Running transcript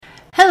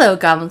Hello,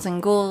 goblins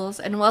and ghouls,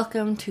 and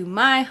welcome to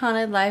My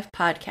Haunted Life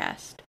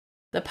podcast,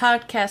 the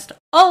podcast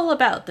all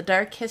about the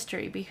dark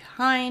history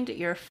behind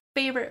your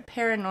favorite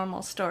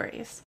paranormal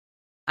stories.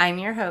 I'm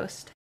your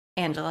host,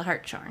 Angela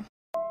Hartshorn.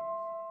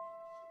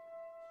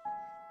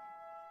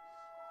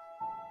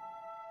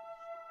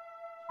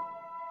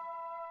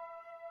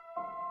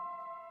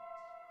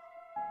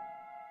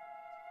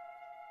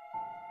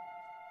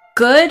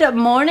 Good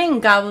morning,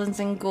 goblins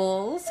and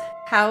ghouls.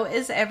 How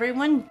is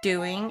everyone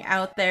doing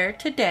out there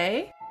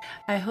today?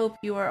 I hope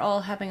you are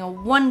all having a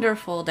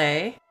wonderful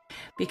day,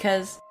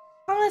 because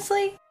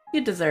honestly,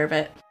 you deserve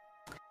it.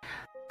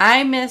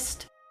 I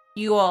missed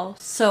you all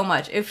so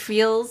much. It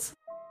feels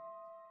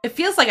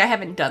like I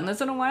haven't done this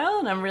in a while,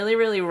 and I'm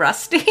really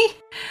rusty.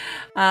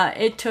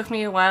 It took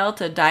me a while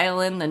to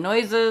dial in the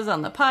noises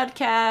on the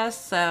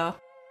podcast, so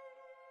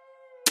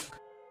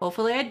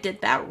hopefully I did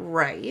that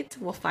right.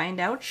 We'll find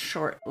out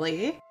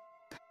shortly.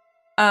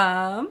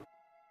 But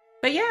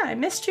yeah, I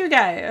missed you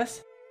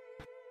guys.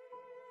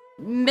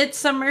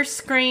 Midsummer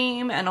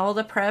Scream and all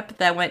the prep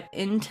that went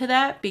into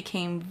that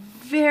became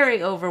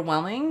very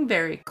overwhelming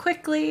very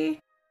quickly.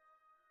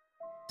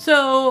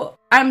 So,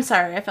 I'm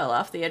sorry I fell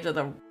off the edge of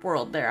the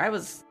world there. I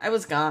was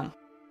gone.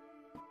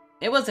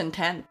 It was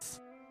intense.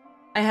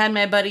 I had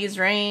my buddies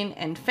Rain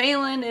and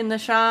Phelan in the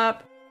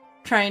shop,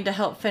 trying to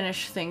help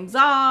finish things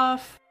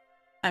off.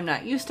 I'm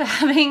not used to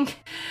having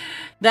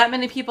that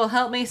many people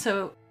help me,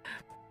 so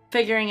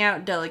figuring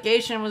out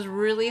delegation was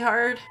really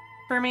hard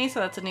for me, so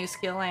that's a new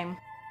skill I'm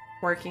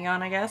working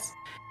on, I guess.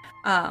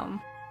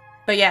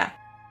 But yeah,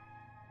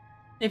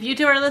 if you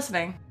two are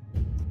listening,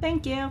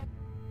 thank you.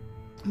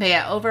 But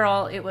yeah,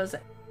 overall, it was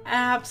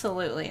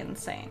absolutely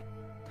insane.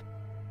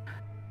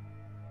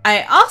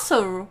 I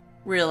also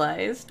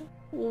realized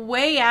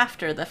way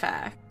after the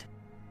fact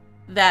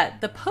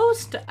that the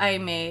post I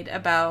made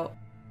about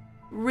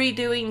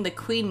redoing the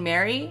Queen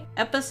Mary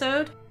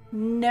episode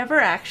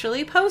never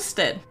actually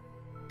posted.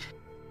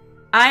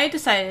 I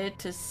decided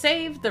to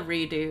save the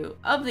redo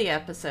of the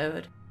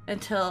episode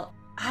until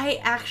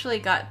I actually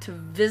got to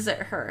visit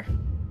her.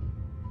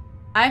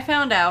 I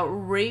found out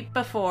right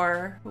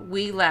before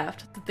we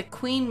left that the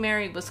Queen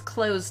Mary was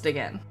closed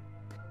again.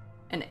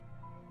 And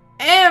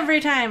every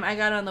time I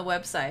got on the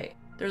website,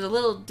 there's a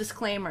little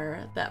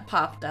disclaimer that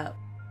popped up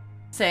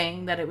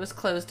saying that it was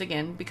closed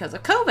again because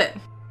of COVID.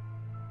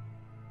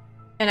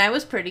 And I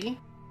was pretty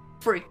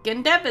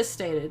freaking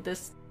devastated.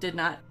 This did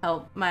not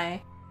help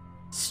my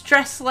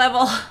stress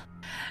level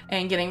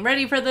and getting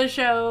ready for the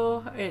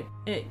show.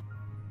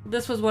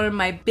 This was one of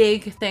my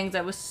big things I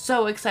was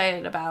so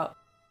excited about.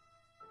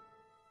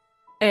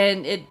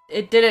 And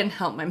it didn't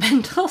help my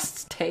mental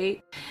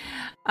state.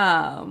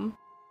 And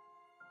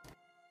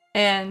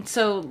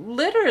so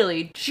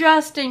literally,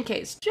 just in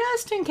case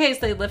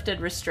they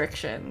lifted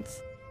restrictions,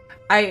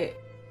 I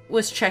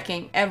was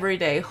checking every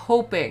day,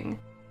 hoping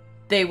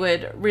they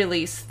would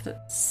release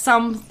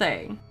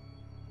something.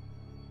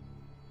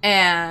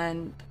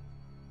 And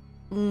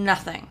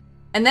nothing.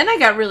 And then I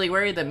got really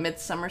worried that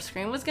Midsummer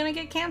Scream was going to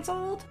get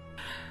canceled.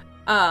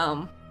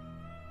 So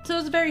it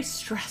was a very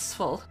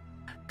stressful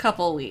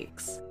couple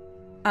weeks.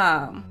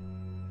 But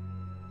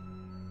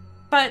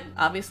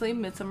obviously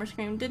Midsummer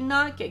Scream did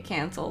not get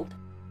canceled.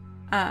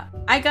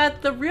 I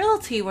got the real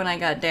tea when I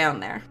got down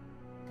there.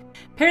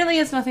 Apparently it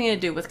has nothing to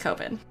do with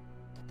COVID.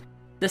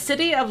 The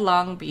city of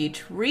Long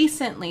Beach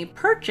recently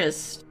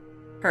purchased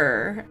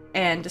her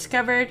and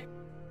discovered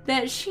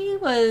that she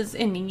was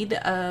in need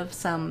of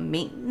some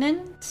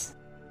maintenance.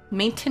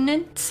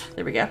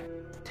 There we go.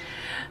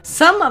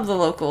 Some of the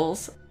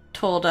locals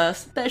told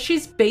us that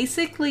she's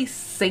basically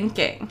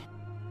sinking.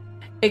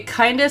 It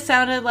kind of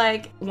sounded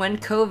like when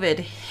COVID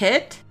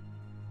hit,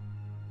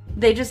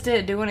 they just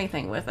didn't do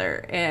anything with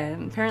her.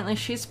 And apparently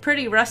she's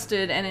pretty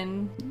rusted and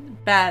in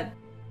bad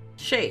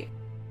shape.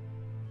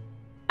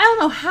 I don't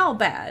know how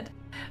bad,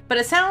 but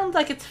it sounds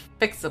like it's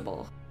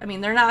fixable. I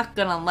mean, they're not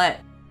gonna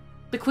let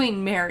the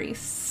Queen Mary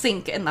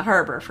sink in the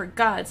harbor, for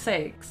God's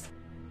sakes.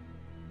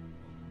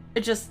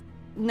 It just,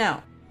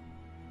 no.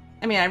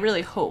 I mean, I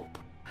really hope.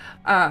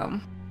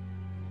 I'm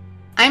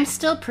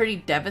still pretty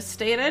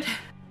devastated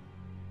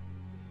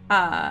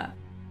about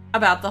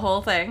the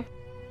whole thing,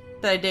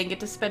 that I didn't get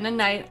to spend a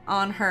night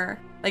on her.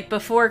 Like,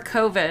 before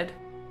COVID,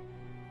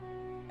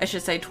 I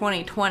should say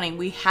 2020,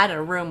 we had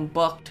a room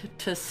booked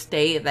to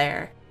stay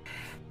there,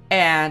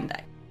 and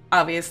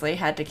obviously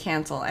had to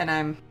cancel, and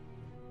I'm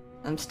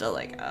still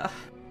like, ugh.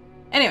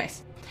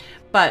 Anyways,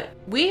 but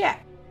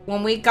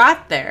when we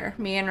got there,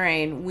 me and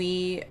Rain,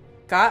 we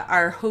got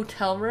our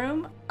hotel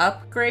room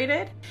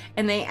upgraded,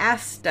 and they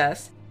asked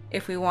us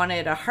if we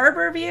wanted a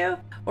harbor view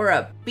or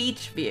a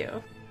beach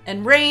view.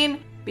 And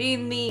Rain,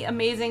 being the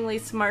amazingly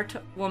smart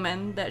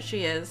woman that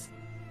she is,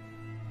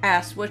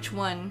 asked which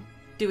one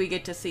do we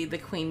get to see the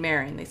Queen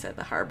Mary, and they said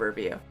the harbor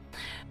view.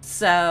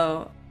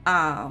 So,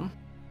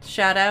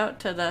 shout out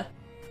to the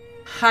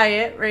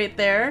Hyatt right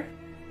there.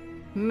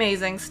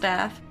 Amazing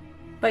staff.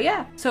 But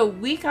yeah, so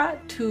we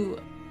got to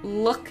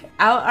look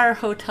out our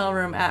hotel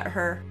room at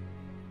her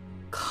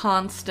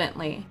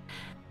constantly.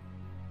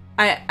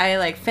 I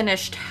like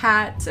finished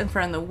hats in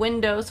front of the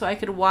window so I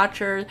could watch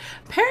her.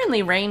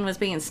 Apparently Rain was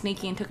being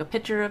sneaky and took a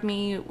picture of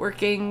me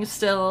working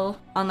still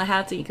on the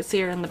hats, and you could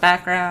see her in the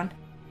background.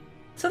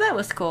 So that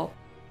was cool.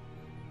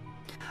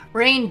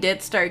 Rain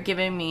did start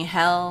giving me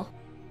hell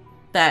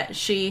that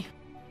she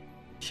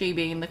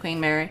being the Queen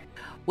Mary,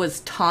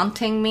 was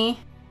taunting me.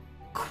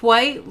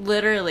 Quite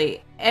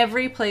literally,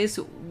 every place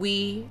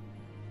we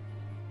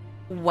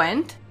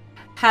went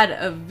had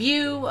a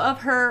view of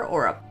her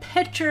or a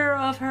picture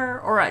of her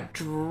or a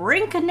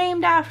drink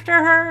named after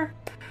her.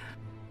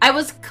 I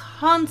was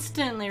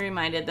constantly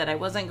reminded that I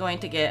wasn't going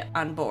to get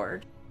on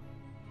board.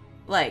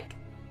 Like,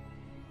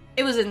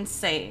 it was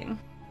insane.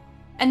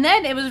 And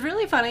then it was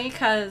really funny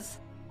because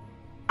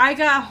I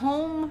got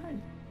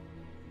home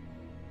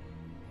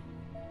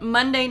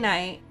Monday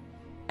night.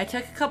 I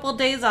took a couple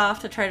days off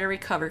to try to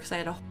recover because I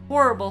had a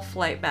horrible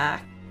flight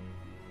back.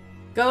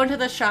 Go into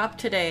the shop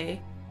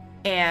today,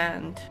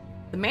 and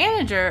the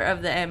manager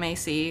of the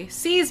MAC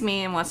sees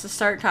me and wants to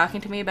start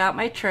talking to me about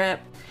my trip.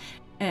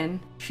 And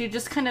she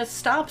just kind of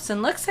stops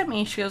and looks at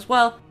me. She goes,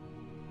 well,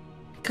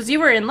 because you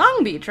were in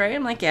Long Beach, right?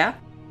 I'm like, yeah.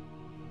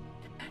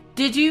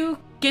 Do you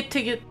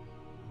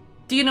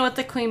know what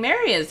the Queen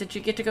Mary is? Did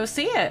you get to go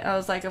see it? I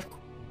was like, of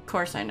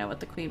course I know what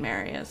the Queen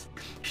Mary is.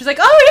 She's like,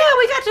 oh yeah,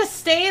 we got to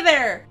stay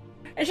there.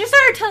 And she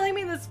started telling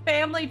me this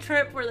family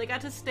trip where they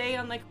got to stay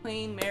on the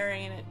Queen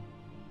Mary, and it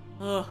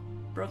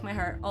broke my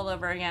heart all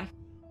over again.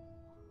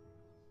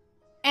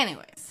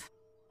 Anyways,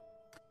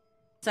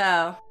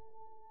 so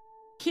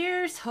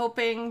here's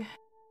hoping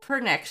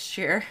for next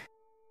year.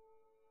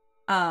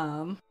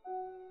 And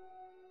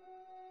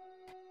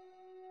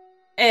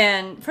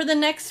for the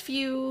next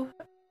few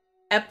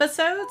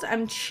episodes,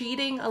 I'm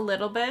cheating a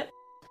little bit.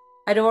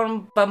 I don't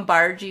want to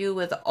bombard you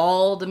with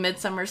all the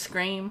Midsummer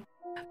Scream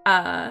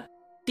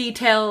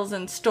details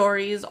and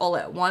stories all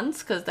at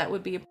once, because that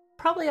would be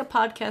probably a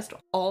podcast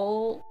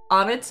all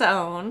on its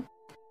own.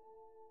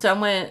 So I'm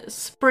going to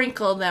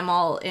sprinkle them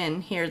all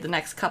in here the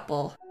next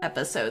couple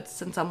episodes,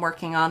 since I'm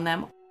working on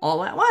them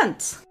all at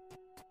once.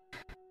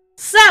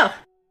 So,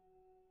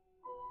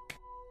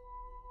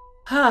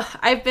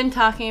 I've been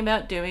talking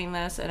about doing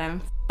this, and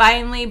I'm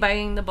finally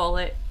biting the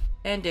bullet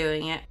and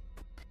doing it.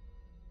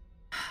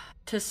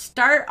 To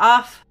start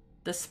off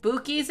the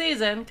spooky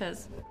season,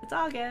 because it's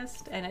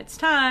August and it's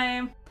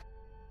time,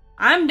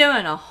 I'm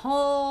doing a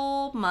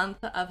whole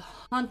month of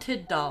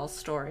haunted doll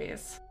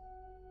stories.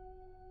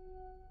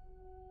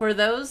 For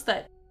those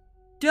that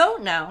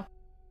don't know,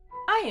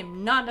 I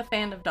am not a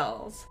fan of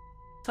dolls,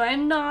 so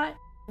I'm not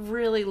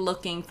really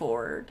looking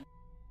forward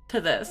to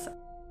this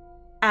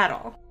at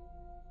all.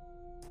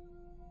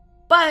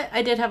 But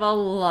I did have a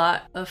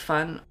lot of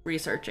fun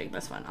researching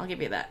this one, I'll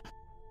give you that.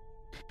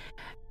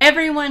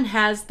 Everyone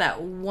has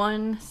that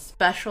one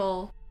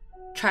special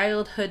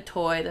childhood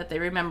toy that they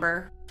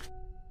remember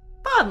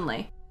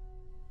fondly.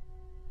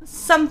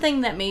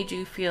 Something that made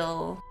you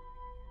feel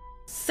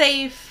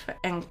safe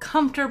and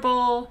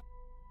comfortable.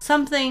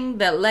 Something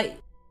that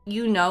let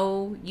you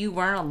know you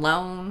weren't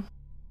alone.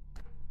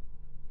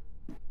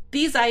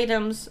 These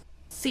items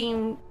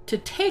seem to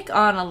take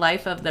on a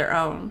life of their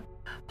own,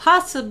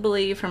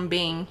 possibly from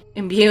being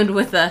imbued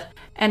with the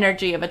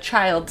energy of a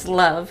child's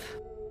love.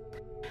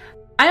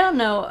 I don't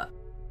know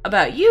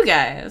about you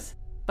guys,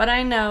 but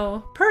I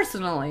know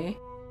personally,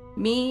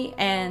 me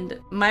and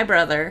my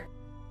brother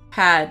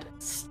had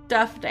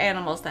stuffed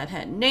animals that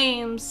had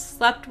names,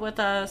 slept with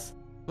us,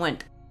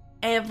 went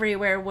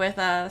everywhere with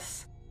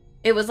us.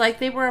 It was like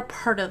they were a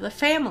part of the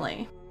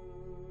family.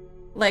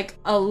 Like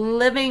a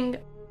living,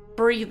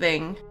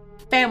 breathing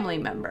family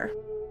member.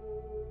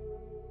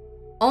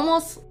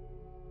 Almost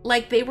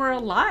like they were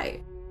alive.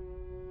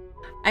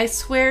 I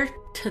swear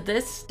to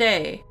this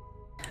day,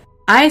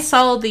 I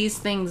saw these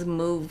things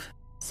move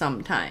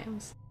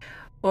sometimes.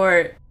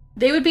 Or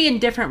they would be in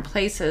different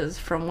places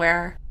from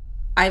where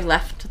I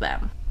left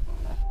them.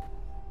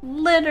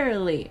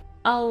 Literally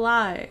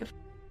alive.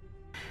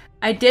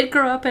 I did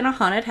grow up in a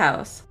haunted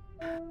house,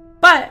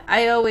 but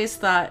I always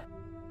thought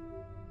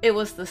it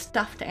was the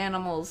stuffed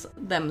animals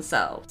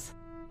themselves.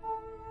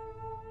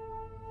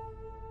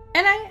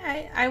 And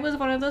I was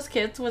one of those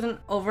kids with an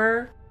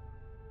overactive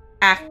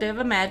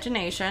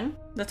imagination.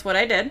 That's what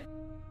I did.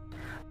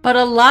 But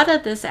a lot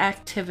of this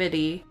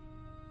activity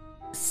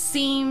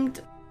seemed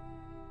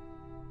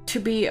to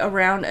be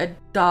around a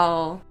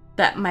doll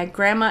that my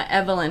grandma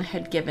Evelyn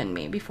had given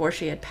me before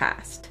she had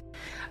passed.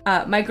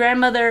 My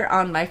grandmother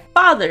on my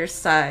father's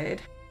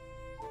side,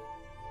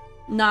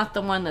 not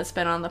the one that's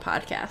been on the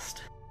podcast.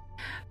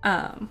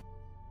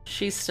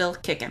 She's still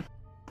kicking.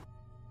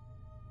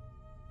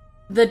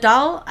 The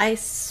doll, I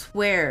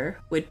swear,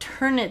 would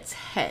turn its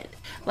head.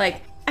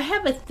 Like, I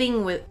have a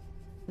thing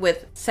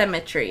with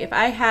symmetry. If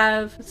I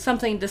have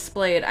something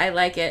displayed, I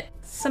like it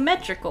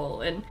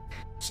symmetrical and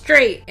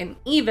straight and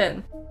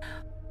even.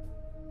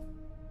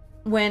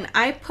 When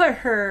I put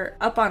her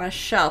up on a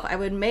shelf, I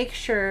would make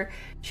sure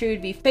she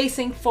would be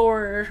facing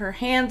forward, her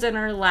hands in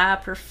her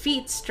lap, her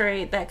feet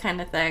straight, that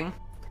kind of thing.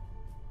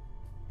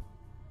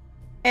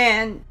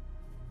 And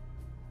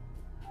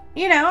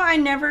I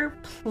never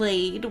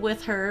played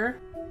with her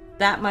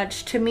that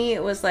much. To me,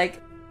 it was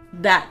like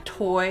that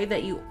toy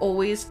that you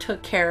always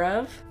took care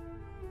of.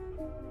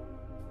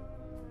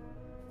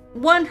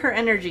 One, her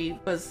energy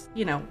was,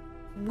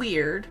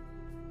 weird.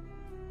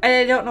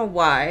 I don't know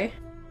why.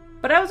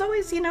 But I was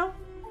always,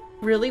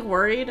 really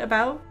worried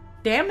about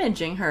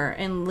damaging her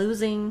and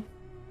losing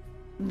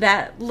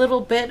that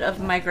little bit of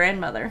my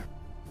grandmother.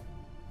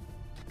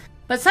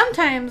 But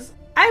sometimes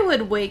I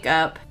would wake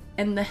up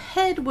and the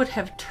head would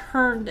have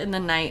turned in the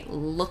night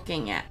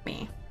looking at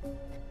me.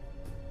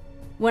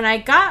 When I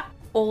got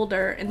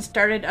older and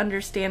started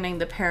understanding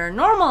the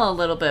paranormal a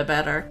little bit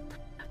better,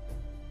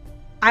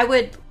 I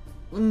would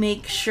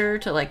make sure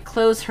to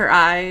close her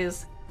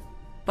eyes,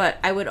 but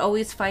I would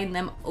always find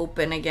them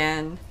open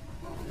again.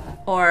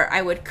 Or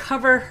I would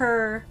cover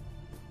her,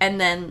 and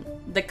then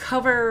the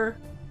cover,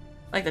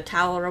 the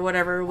towel or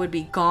whatever, would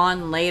be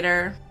gone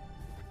later.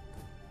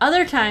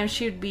 Other times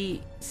she'd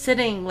be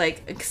sitting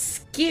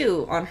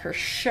askew on her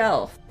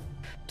shelf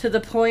to the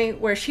point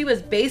where she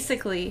was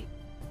basically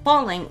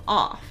falling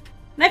off.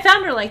 And I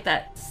found her like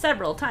that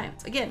several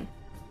times. Again,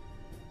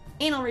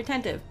 anal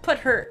retentive, put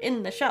her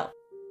in the shelf.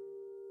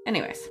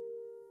 Anyways.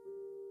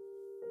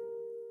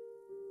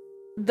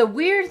 The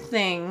weird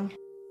thing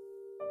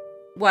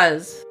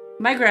was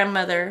my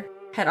grandmother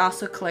had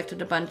also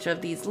collected a bunch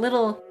of these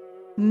little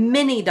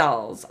mini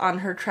dolls on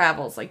her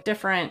travels,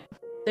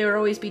 they would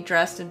always be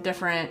dressed in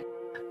different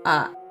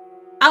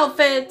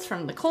outfits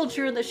from the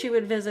culture that she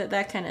would visit,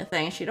 that kind of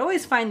thing. She'd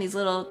always find these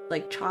little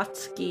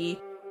tchotchke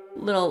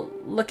little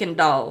looking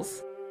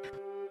dolls.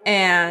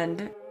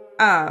 And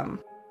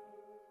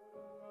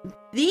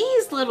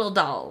these little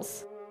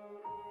dolls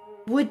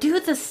would do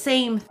the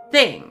same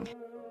thing.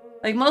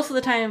 Most of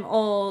the time,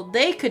 all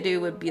they could do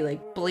would be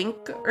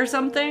blink or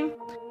something.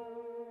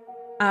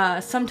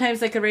 Sometimes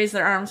they could raise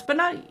their arms, but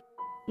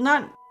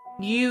not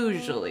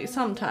usually.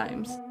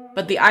 Sometimes,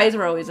 but the eyes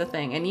were always a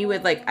thing. And you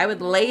would I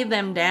would lay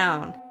them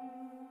down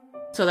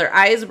so their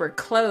eyes were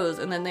closed,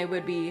 and then they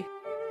would be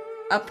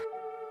up,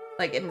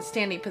 in a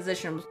standing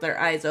position with their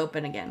eyes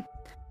open again.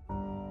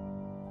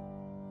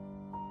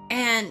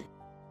 And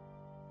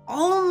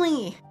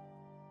only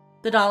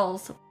the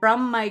dolls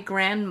from my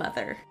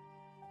grandmother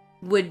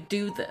would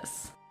do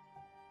this.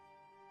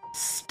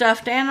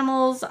 Stuffed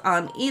animals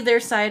on either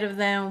side of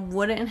them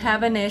wouldn't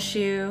have an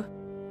issue.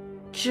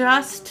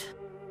 Just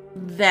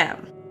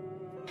them.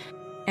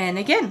 And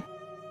again,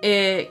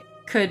 it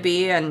could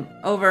be an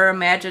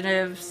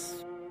over-imaginative,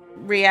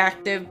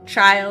 reactive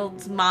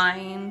child's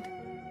mind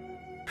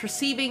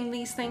perceiving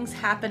these things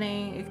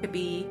happening. It could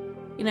be,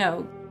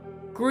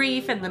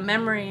 grief and the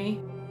memory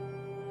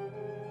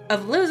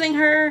of losing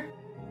her.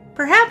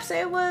 Perhaps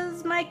it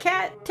was my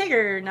cat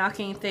Tigger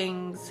knocking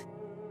things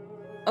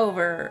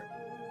over.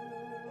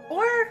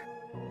 Or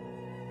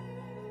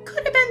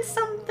could have been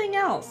something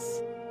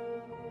else.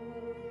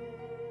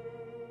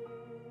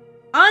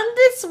 On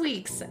this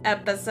week's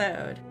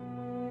episode,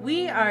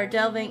 we are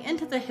delving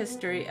into the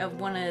history of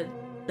one of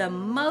the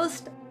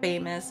most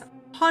famous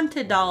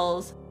haunted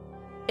dolls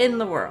in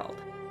the world.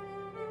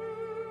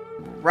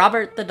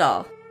 Robert the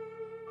Doll.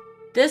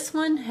 This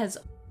one has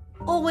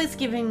always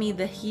given me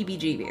the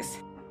heebie-jeebies.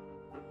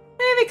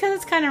 Maybe because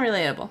it's kind of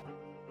relatable.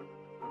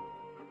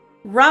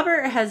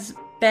 Robert has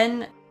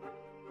been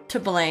to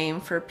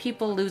blame for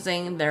people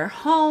losing their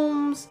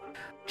homes,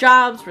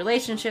 jobs,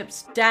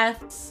 relationships,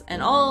 deaths,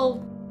 and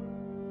all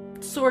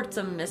sorts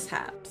of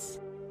mishaps.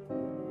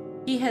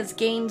 He has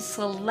gained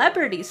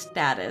celebrity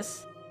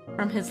status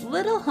from his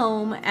little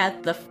home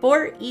at the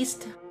Fort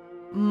East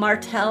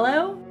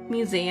Martello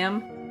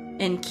Museum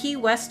in Key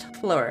West,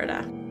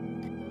 Florida,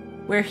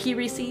 where he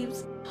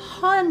receives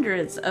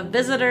hundreds of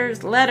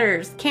visitors,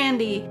 letters,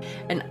 candy,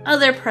 and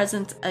other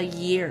presents a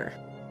year.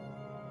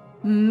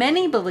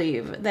 Many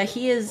believe that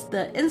he is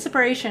the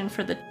inspiration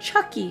for the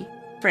Chucky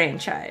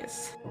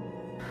franchise.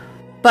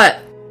 But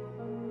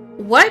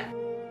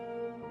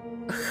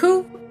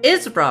who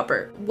is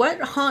Robert? What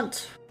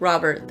haunts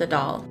Robert the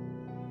Doll?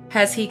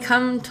 Has he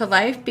come to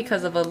life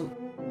because of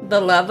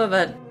the love of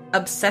an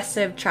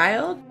obsessive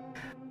child?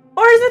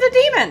 Or is it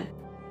a demon?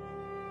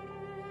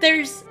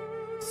 There's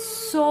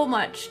so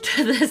much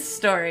to this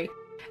story,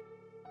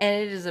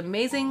 and it is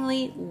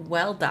amazingly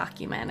well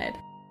documented.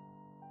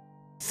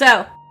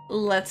 So,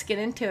 let's get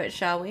into it,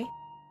 shall we?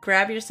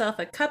 Grab yourself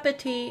a cup of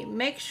tea,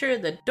 make sure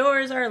the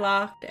doors are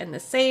locked and the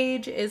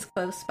sage is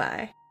close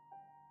by.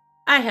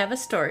 I have a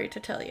story to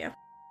tell you.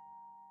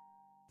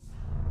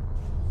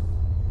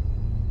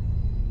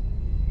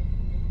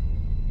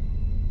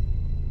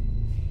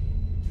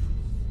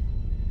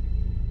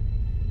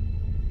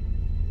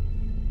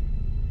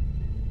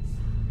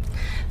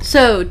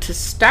 So, to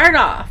start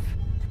off,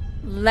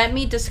 let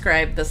me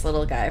describe this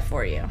little guy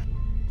for you.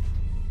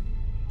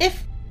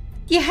 If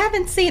you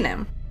haven't seen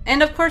him,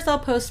 and of course I'll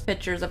post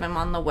pictures of him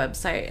on the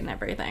website and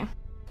everything.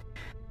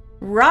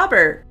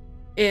 Robert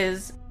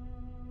is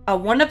a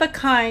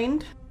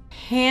one-of-a-kind,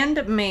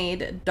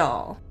 handmade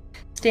doll,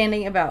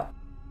 standing about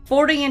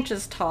 40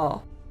 inches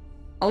tall,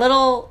 a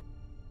little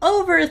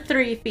over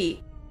 3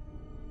 feet,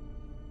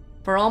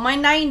 For all my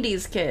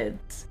 90s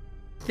kids,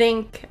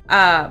 think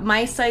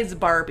My Size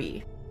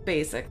Barbie,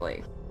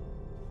 basically.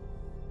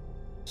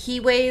 He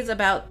weighs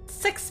about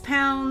 6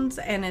 pounds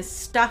and is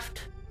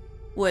stuffed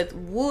with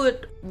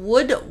wood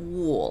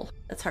wool.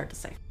 That's hard to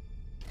say.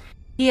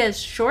 He has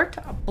short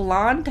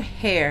blonde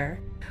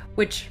hair,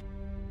 which,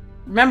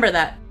 remember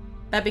that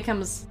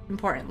becomes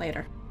important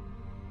later.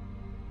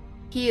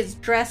 He is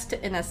dressed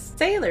in a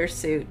sailor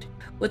suit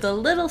with a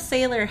little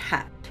sailor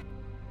hat.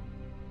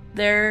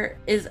 There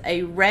is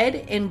a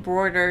red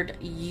embroidered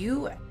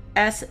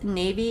U.S.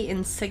 Navy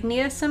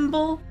insignia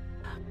symbol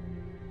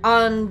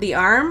on the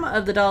arm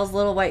of the doll's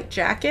little white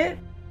jacket,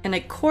 and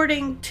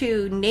according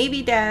to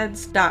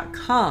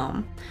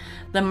NavyDads.com,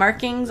 the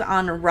markings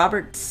on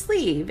Robert's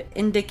sleeve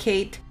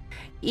indicate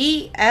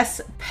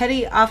E.S.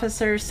 Petty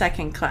Officer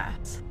Second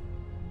Class.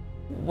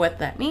 What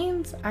that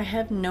means, I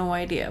have no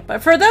idea.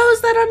 But for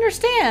those that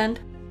understand,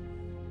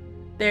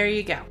 there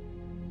you go.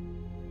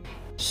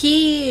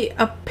 He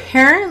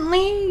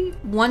apparently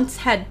once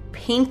had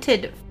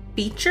painted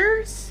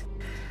features,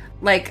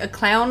 like a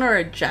clown or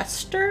a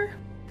jester.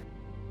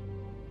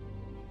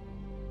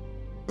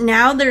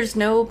 Now there's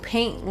no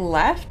paint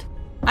left.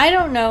 I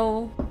don't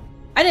know.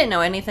 I didn't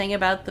know anything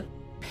about the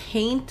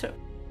paint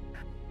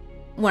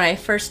when I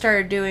first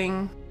started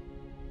doing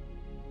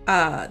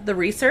the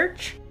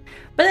research.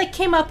 But it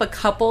came up a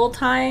couple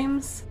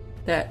times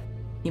that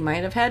he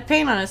might have had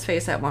paint on his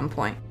face at one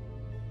point.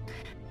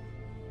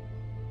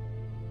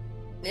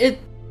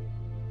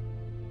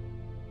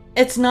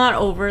 It's not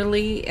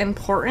overly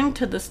important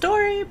to the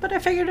story, but I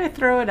figured I'd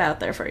throw it out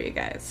there for you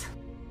guys.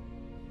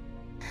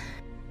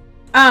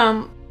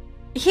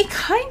 He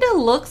kind of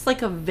looks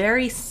like a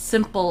very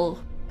simple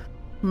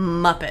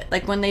Muppet.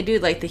 Like when they do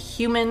like the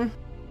human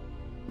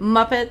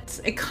Muppets,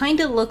 it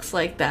kind of looks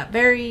like that.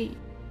 Very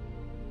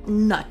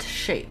nut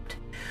shaped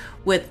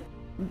with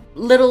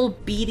little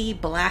beady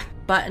black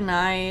button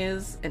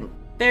eyes and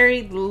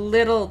very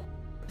little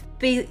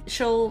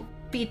facial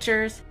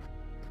features.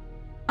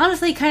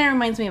 Honestly, he kind of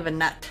reminds me of a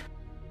nut.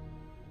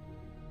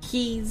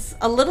 He's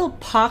a little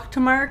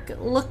pockmark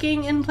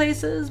looking in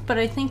places, but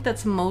I think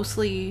that's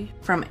mostly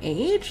from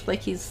age.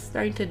 Like he's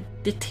starting to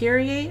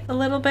deteriorate a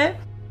little bit.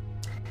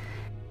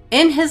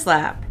 In his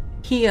lap,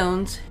 he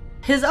owns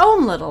his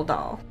own little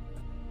doll.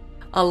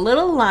 A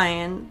little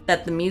lion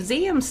that the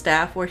museum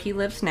staff where he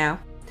lives now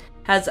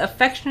has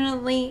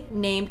affectionately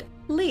named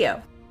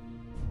Leo.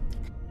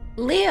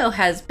 Leo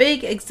has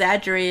big,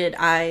 exaggerated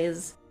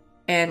eyes,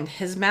 and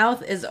his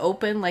mouth is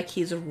open like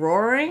he's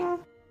roaring.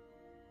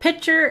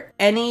 Picture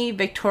any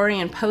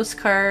Victorian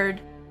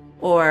postcard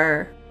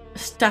or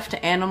stuffed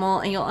animal,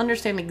 and you'll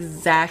understand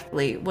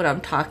exactly what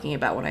I'm talking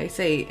about when I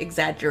say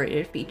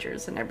exaggerated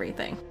features and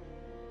everything.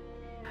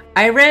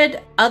 I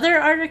read other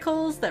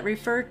articles that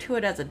refer to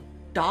it as a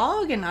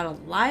dog and not a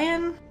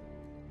lion.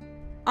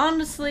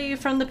 Honestly,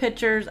 from the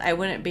pictures, I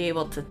wouldn't be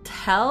able to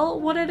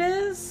tell what it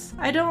is,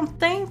 I don't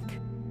think.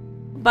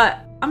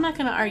 But I'm not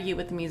going to argue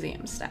with the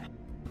museum staff.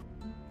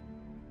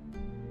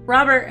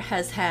 Robert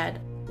has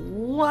had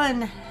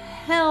one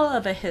hell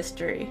of a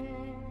history.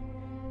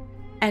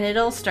 And it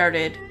all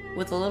started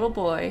with a little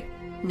boy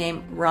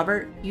named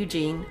Robert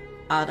Eugene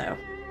Otto.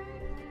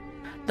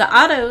 The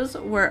Ottos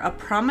were a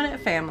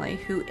prominent family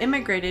who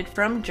immigrated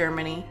from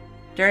Germany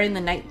during the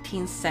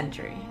 19th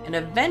century and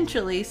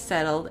eventually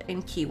settled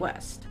in Key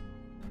West.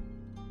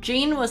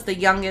 Jean was the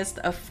youngest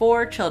of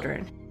 4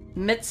 children.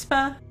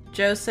 Mitzpah,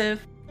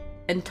 Joseph,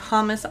 and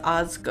Thomas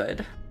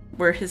Osgood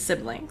were his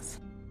siblings.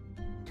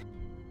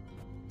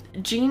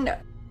 Jean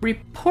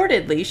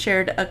reportedly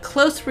shared a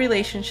close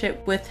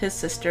relationship with his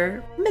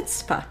sister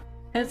Mitzpah.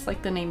 It's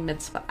like the name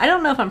Mitzpah. I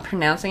don't know if I'm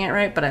pronouncing it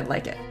right, but I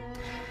like it.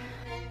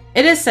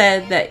 It is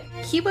said that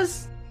he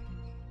was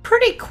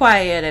pretty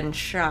quiet and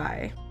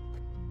shy.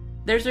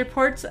 There's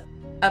reports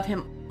of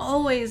him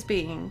always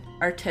being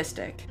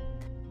artistic.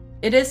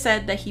 It is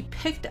said that he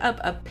picked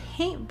up a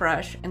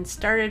paintbrush and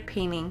started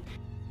painting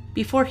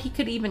before he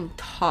could even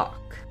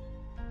talk.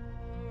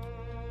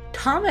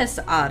 Thomas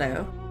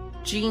Otto,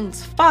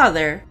 Jean's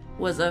father,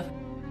 was a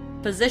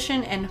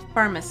physician and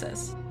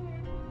pharmacist.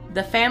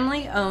 The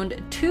family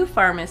owned 2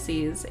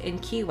 pharmacies in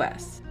Key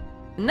West.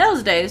 In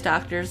those days,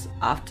 doctors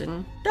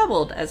often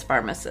doubled as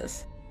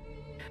pharmacists.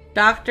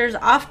 Doctors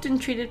often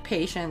treated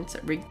patients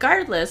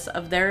regardless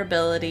of their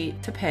ability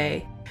to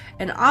pay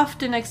and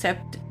often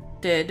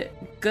accepted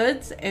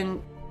goods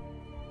and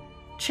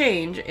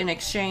change in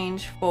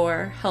exchange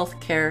for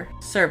healthcare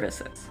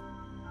services.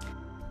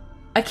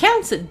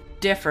 Accounts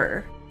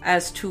differ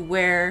as to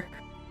where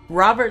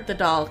Robert the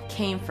doll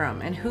came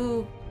from and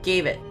who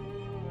gave it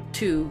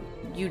to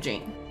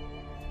Eugene.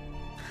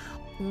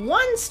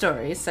 One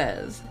story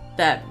says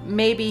that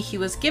maybe he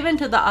was given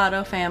to the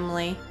Otto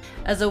family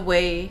as a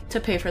way to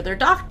pay for their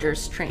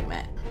doctor's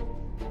treatment.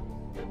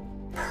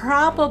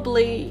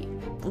 Probably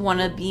one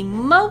of the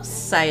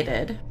most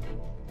cited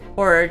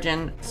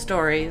origin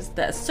stories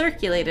that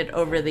circulated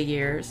over the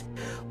years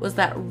was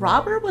that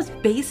Robert was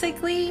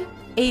basically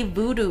a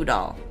voodoo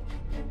doll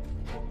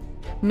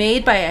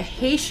made by a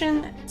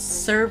Haitian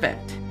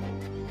servant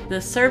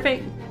the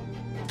servant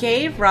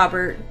gave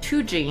Robert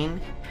to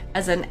Jean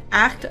as an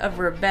act of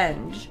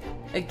revenge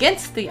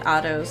against the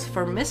Ottos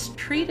for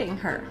mistreating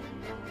her.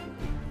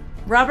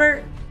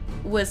 Robert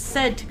was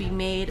said to be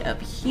made of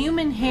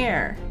human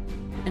hair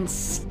and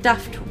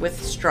stuffed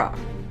with straw.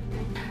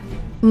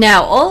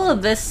 Now, all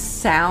of this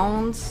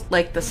sounds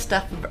like the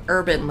stuff of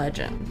urban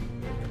legend,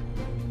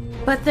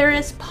 but there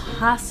is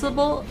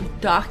possible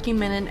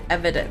documented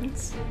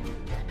evidence.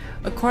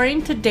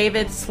 According to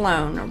David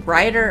Sloan,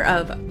 writer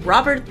of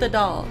Robert the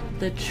Doll,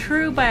 the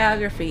true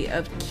biography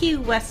of Key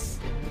West's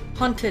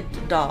haunted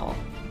doll,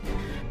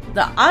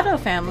 the Otto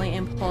family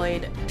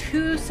employed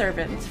two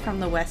servants from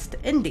the West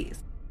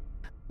Indies,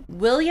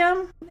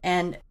 William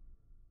and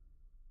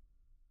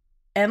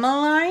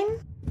Emmeline.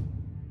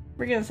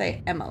 We're going to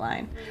say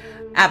Emmeline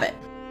Abbott.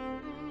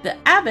 The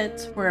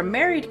Abbotts were a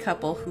married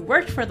couple who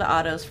worked for the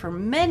Ottos for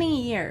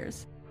many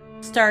years,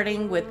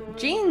 starting with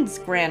Jean's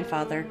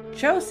grandfather,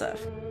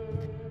 Joseph.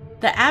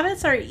 The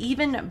Abbotts are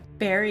even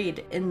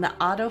buried in the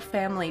Otto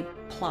family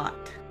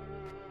plot.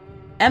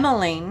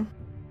 Emmeline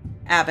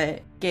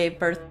Abbott gave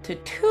birth to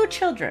two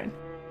children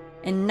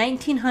in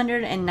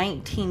 1900 and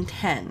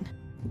 1910.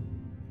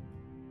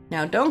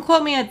 Now, don't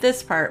quote me at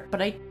this part,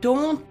 but I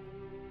don't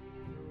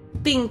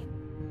think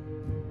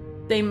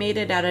they made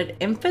it out of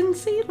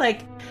infancy.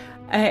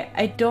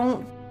 I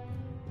don't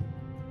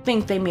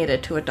think they made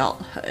it to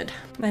adulthood.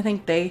 I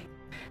think they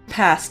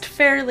passed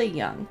fairly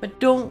young,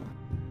 but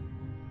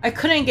I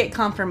couldn't get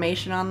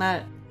confirmation on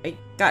that. I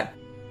got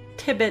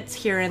tidbits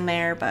here and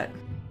there, but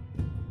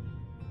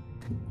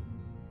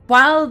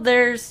while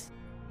there's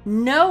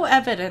no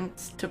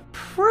evidence to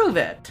prove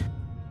it,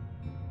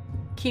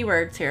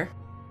 keywords here,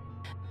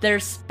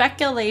 there's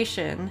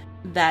speculation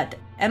that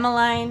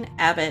Emmeline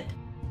Abbott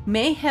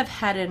may have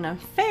had an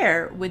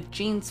affair with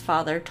Jean's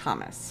father,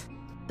 Thomas,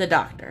 the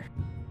doctor.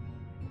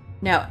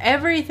 Now,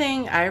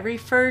 everything I read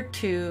referred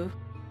to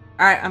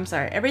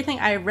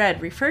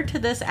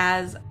this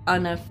as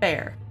an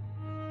affair.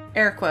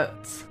 Air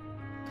quotes.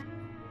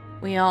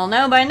 We all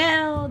know by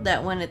now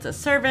that when it's a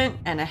servant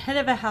and a head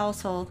of a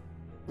household,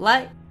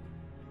 likely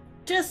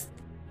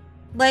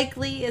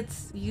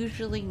it's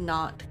usually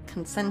not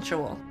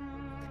consensual.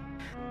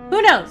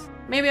 Who knows?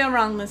 Maybe I'm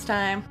wrong this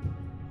time.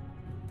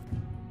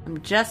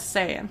 I'm just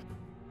saying.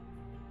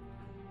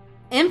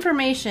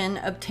 Information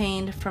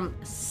obtained from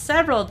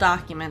several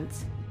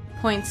documents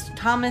points to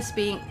Thomas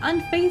being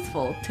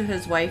unfaithful to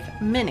his wife,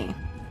 Minnie.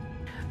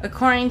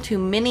 According to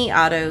Minnie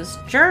Otto's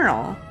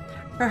journal,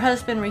 her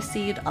husband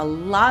received a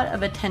lot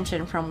of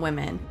attention from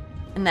women,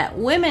 and that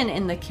women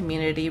in the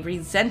community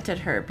resented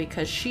her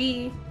because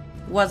she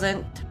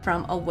wasn't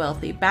from a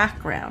wealthy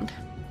background.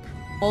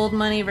 Old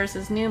money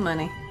versus new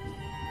money.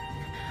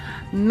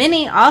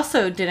 Minnie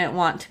also didn't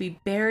want to be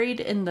buried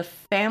in the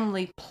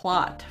family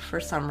plot for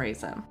some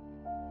reason.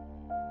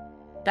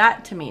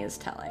 That to me is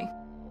telling.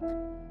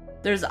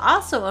 There's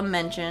also a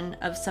mention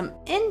of some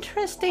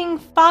interesting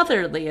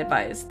fatherly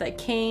advice that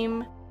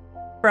came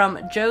from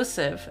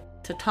Joseph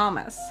to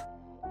Thomas.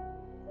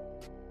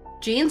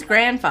 Jean's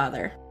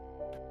grandfather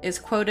is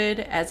quoted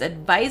as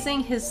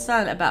advising his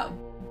son about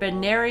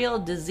venereal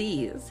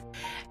disease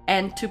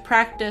and to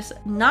practice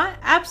not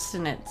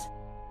abstinence,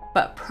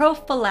 but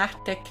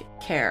prophylactic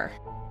care.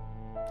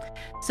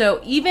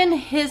 So even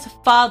his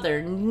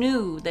father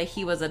knew that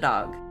he was a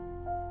dog.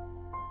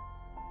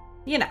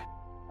 You know.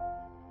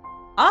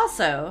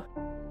 Also,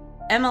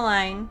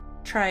 Emmeline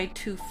tried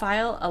to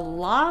file a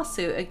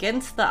lawsuit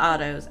against the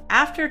Ottos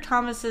after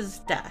Thomas's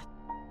death.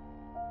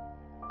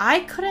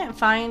 I couldn't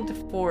find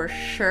for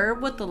sure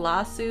what the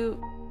lawsuit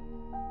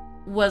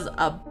was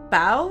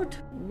about.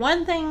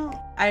 One thing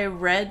I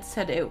read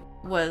said it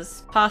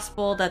was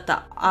possible that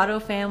the Otto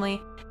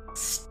family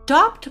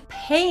stopped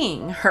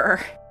paying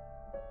her.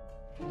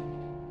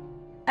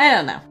 I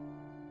don't know.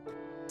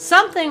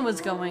 Something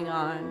was going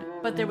on,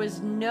 but there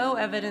was no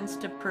evidence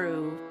to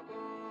prove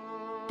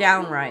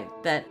downright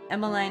that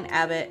Emmeline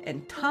Abbott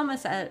and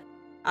Thomas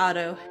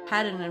Otto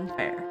had an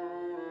affair.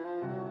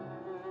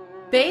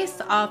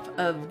 Based off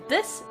of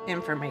this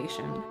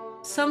information,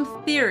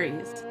 some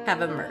theories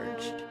have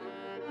emerged.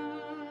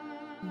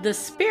 The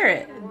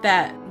spirit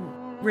that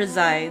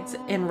resides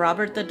in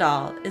Robert the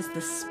Doll is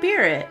the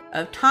spirit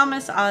of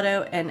Thomas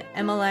Otto and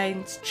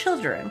Emmeline's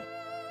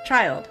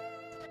child,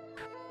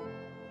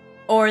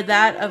 or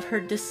that of her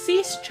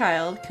deceased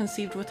child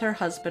conceived with her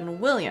husband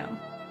William.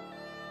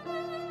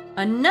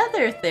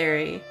 Another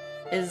theory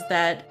is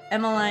that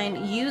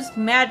Emmeline used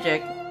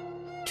magic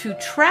to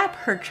trap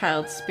her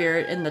child's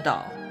spirit in the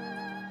doll.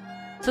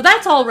 So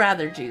that's all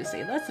rather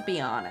juicy, let's be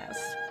honest.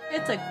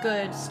 It's a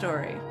good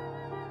story.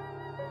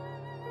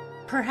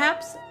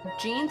 Perhaps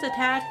Jean's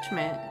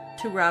attachment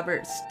to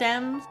Robert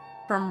stems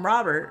from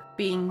Robert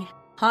being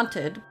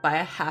haunted by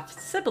a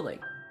half-sibling.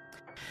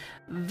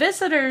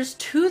 Visitors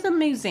to the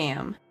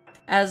museum,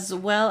 as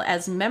well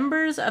as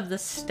members of the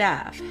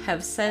staff,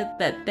 have said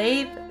that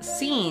they've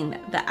seen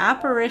the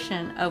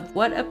apparition of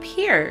what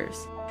appears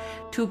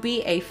to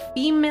be a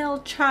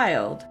female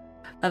child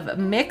of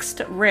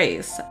mixed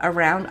race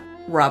around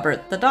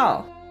Robert the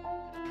Doll.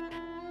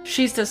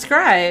 She's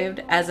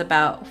described as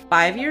about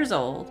 5 years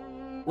old,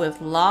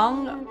 with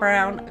long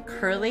brown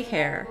curly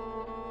hair,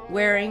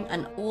 wearing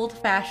an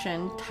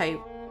old-fashioned type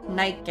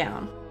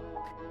nightgown.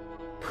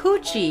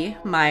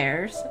 Poochie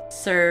Myers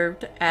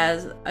served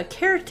as a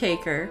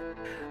caretaker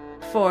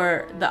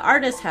for the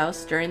artist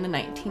house during the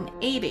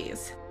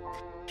 1980s.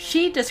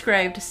 She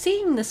described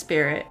seeing the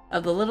spirit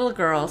of the little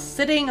girl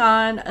sitting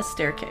on a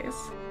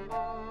staircase.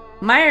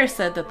 Myers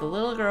said that the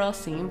little girl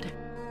seemed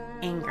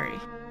angry.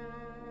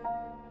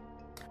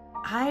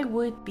 I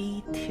would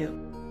be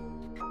too.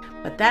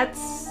 But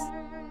that's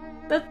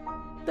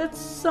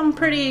some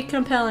pretty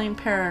compelling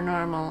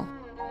paranormal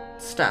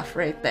stuff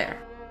right there.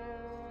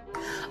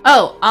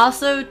 Oh,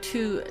 also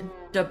to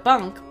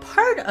debunk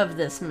part of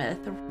this myth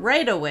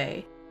right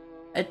away,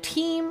 a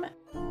team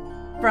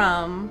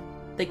from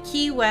the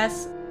Key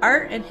West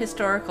Art and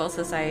Historical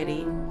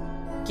Society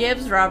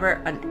gives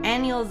Robert an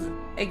annual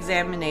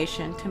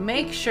examination to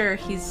make sure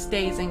he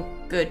stays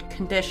in good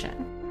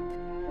condition.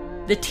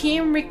 The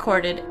team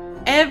recorded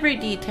every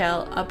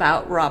detail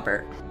about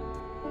Robert.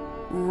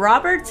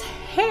 Robert's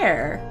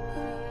hair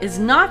is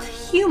not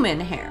human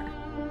hair,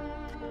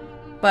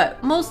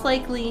 but most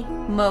likely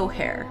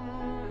mohair.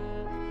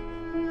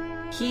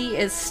 He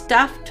is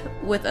stuffed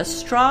with a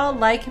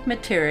straw-like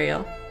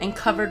material and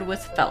covered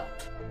with felt.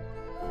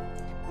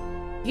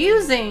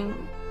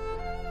 Using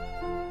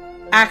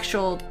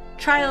actual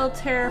child's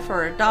hair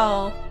for a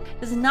doll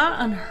is not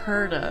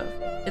unheard of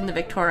in the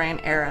Victorian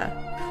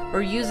era,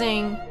 or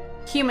using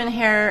human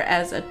hair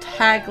as a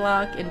tag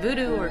lock in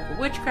voodoo or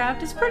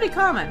witchcraft is pretty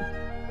common.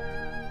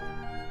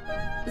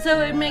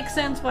 So it makes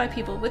sense why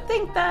people would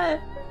think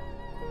that,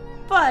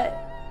 but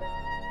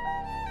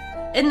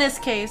in this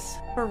case,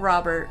 for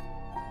Robert,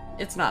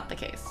 it's not the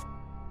case.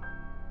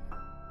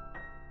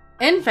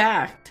 In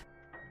fact,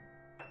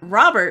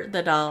 Robert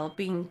the doll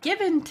being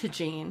given to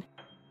Jean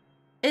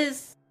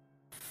is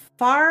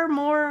far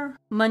more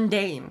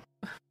mundane.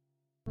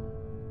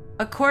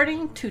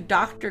 According to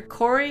Dr.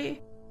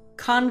 Corey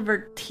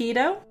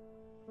Convertito,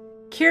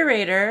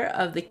 curator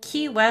of the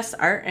Key West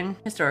Art and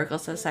Historical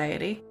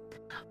Society,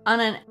 on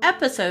an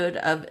episode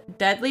of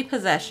Deadly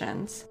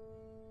Possessions,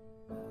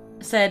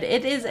 said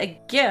it is a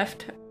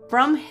gift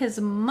from his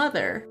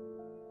mother,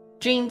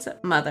 Jean's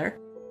mother,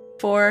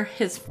 for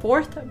his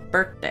 4th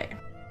birthday.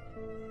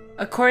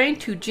 According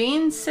to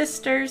Jean's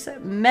sister's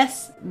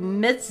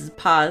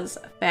Mizpah's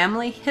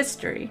family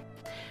history,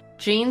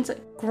 Jean's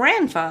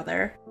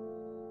grandfather,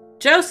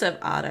 Joseph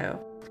Otto,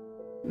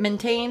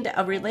 maintained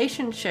a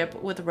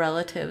relationship with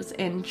relatives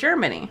in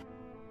Germany,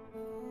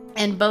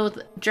 and both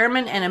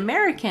German and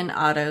American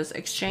Ottos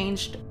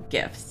exchanged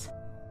gifts.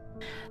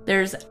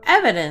 There's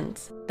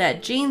evidence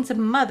that Jean's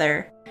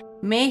mother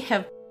may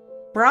have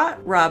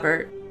brought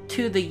Robert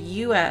to the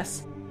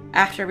U.S.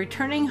 after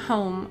returning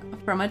home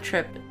from a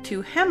trip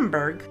to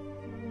Hamburg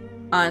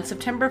on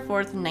September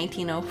 4th,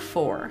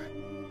 1904.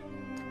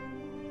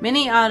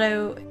 Minnie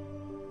Otto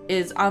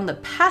is on the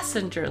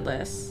passenger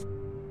list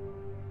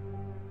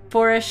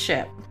for a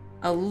ship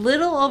a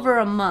little over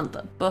a month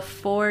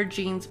before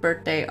Jean's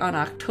birthday on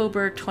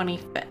October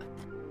 25th.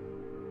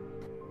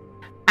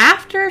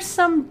 After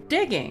some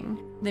digging,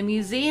 the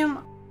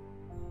museum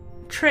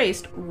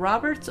traced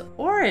Robert's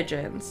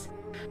origins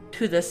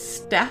to the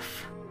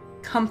Steph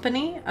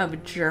Company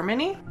of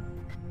Germany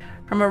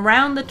from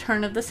around the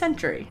turn of the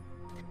century,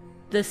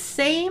 the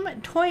same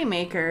toy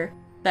maker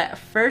that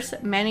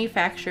first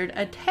manufactured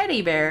a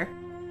teddy bear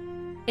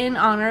in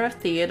honor of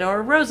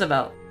Theodore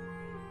Roosevelt.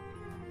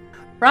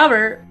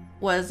 Robert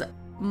was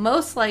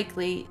most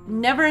likely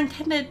never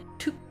intended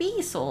to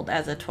be sold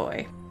as a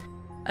toy.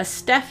 A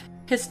Steph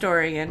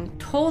historian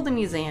told the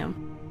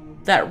museum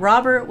that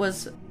Robert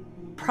was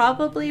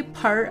probably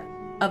part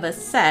of a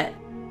set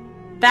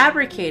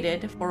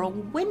fabricated for a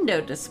window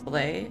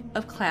display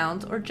of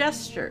clowns or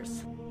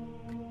gestures.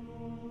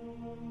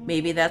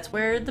 Maybe that's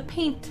where the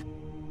paint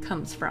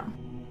comes from.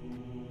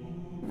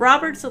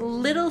 Robert's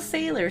little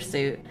sailor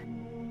suit,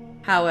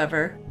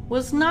 however,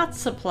 was not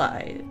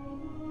supplied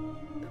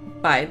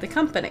by the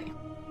company.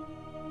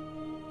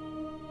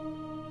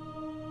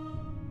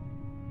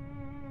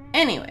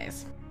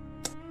 Anyways,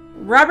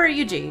 Robert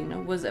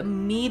Eugene was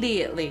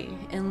immediately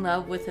in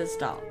love with his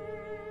doll.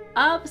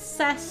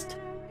 Obsessed,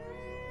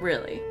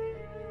 really.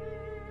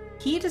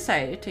 He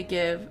decided to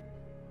give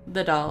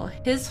the doll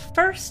his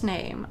first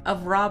name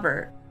of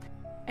Robert,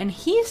 and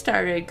he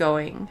started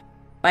going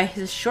by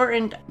his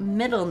shortened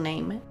middle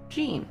name,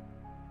 Jean.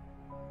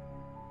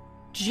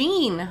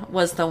 Jean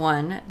was the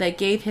one that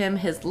gave him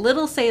his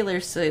little sailor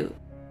suit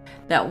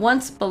that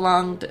once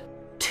belonged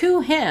to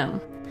him,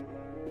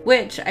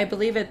 which I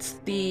believe it's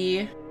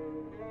the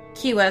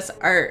Key West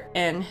Art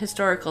and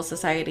Historical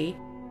Society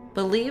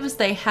believes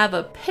they have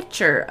a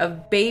picture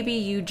of baby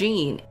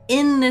Eugene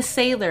in the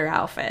sailor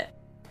outfit.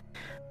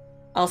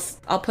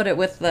 I'll put it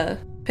with the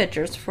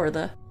pictures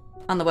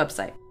on the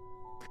website.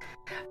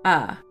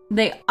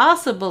 They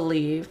also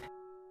believe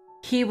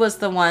he was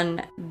the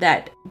one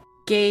that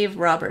gave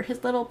Robert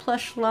his little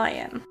plush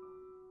lion.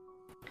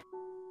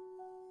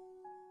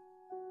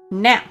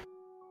 Now,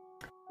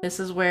 this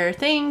is where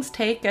things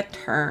take a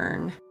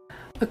turn.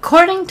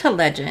 According to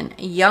legend,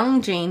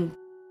 young Gene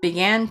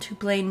began to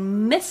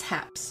blame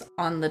mishaps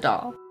on the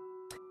doll.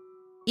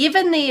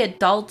 Even the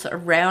adults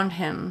around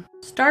him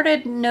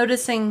started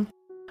noticing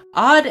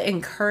odd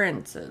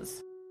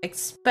occurrences,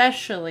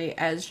 especially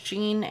as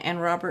Gene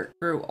and Robert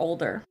grew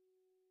older.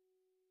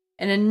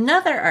 In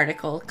another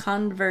article,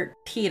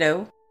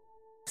 Convertito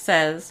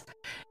says,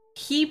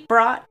 he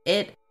brought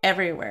it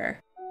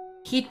everywhere.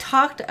 He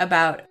talked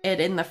about it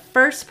in the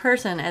first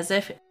person as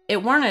if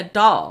it weren't a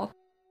doll.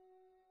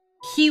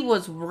 He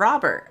was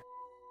Robert,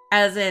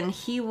 as in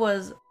he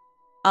was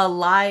a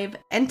live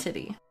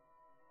entity.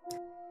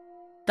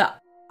 The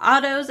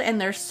Ottos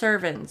and their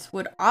servants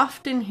would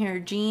often hear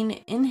Gene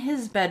in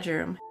his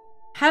bedroom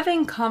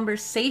having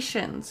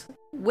conversations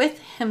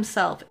with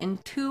himself in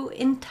two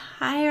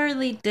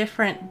entirely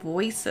different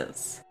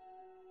voices.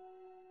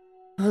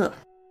 Ugh.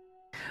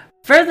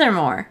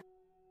 Furthermore,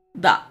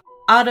 the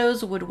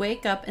Ottos would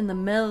wake up in the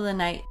middle of the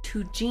night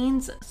to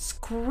Gene's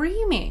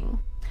screaming,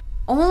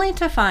 only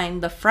to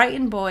find the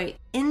frightened boy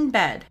in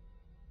bed,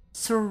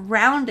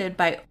 surrounded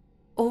by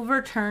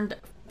overturned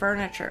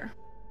furniture.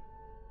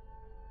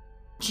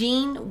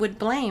 Gene would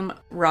blame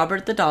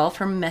Robert the doll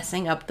for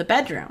messing up the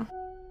bedroom,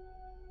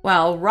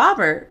 while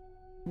Robert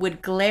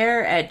would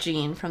glare at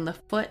Gene from the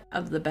foot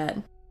of the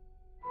bed.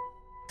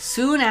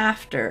 Soon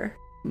after,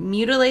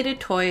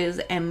 mutilated toys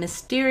and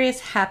mysterious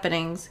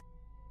happenings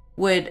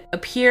would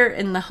appear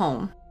in the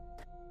home,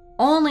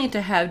 only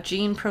to have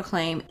Gene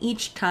proclaim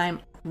each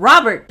time,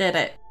 "Robert did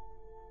it!"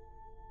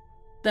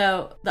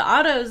 Though the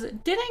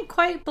Ottos didn't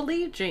quite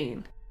believe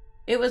Gene,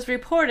 it was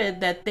reported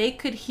that they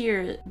could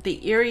hear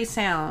the eerie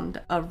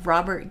sound of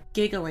Robert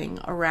giggling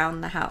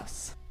around the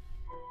house.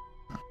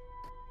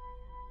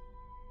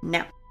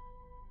 No.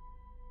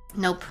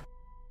 Nope.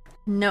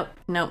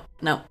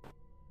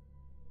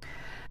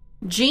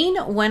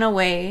 Gene went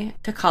away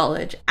to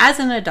college as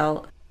an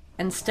adult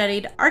and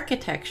studied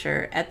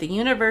architecture at the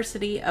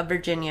University of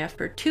Virginia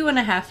for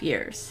 2.5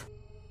 years.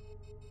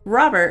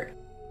 Robert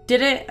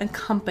didn't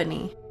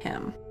accompany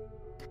him.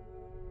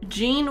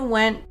 Gene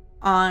went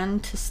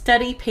on to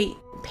study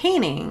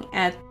painting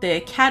at the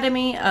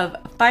Academy of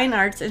Fine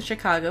Arts in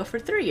Chicago for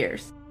 3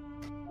 years.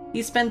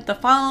 He spent the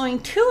following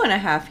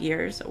 2.5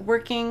 years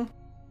working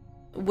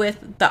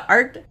with the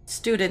Art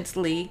Students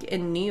League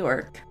in New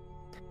York.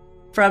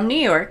 From New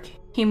York,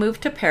 he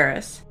moved to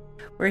Paris,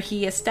 where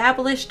he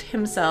established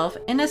himself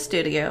in a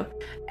studio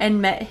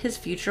and met his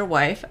future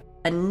wife,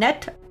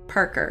 Annette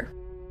Parker,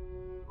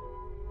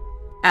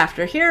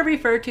 after here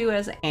referred to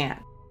as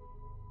Anne.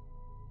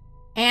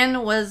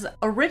 Anne was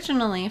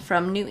originally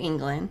from New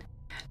England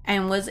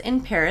and was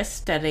in Paris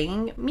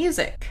studying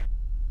music.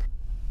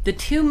 The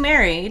two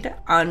married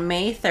on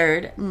May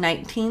 3rd,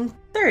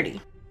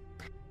 1930,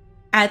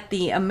 at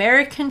the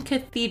American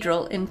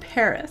Cathedral in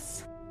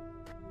Paris.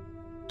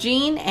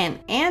 Gene and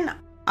Anne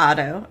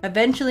Otto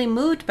eventually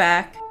moved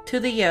back to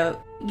the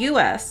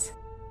U.S.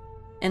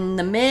 in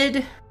the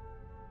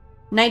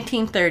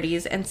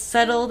mid-1930s and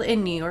settled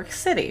in New York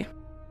City.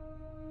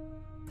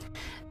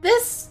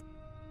 This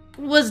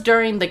was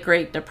during the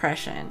Great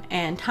Depression,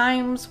 and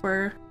times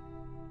were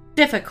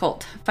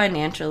difficult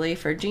financially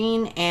for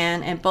Gene,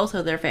 Anne, and both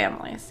of their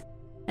families.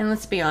 And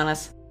let's be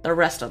honest, the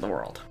rest of the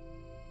world.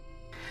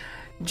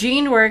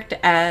 Gene worked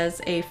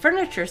as a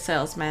furniture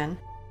salesman,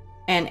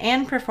 and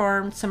Anne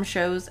performed some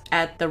shows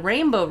at the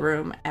Rainbow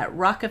Room at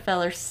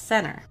Rockefeller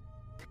Center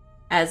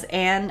as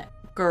Anne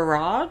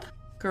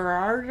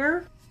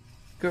Gerarder.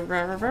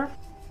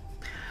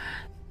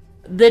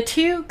 The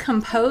two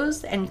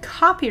composed and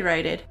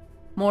copyrighted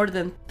more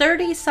than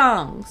 30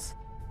 songs,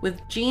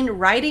 with Gene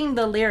writing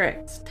the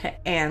lyrics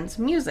to Anne's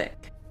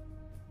music.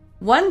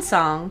 One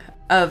song,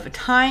 of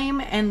Time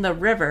and the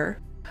River,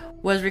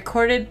 was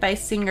recorded by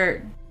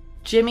singer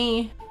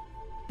Jimmy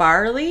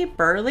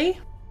Burley.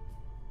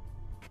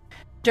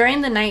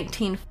 During the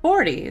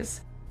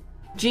 1940s,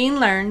 Gene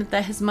learned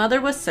that his mother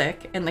was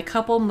sick and the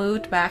couple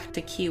moved back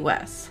to Key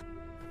West.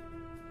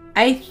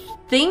 I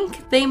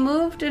think they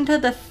moved into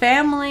the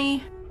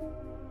family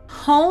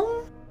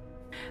home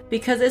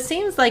because it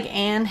seems like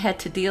Anne had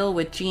to deal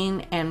with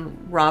Gene and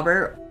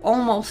Robert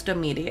almost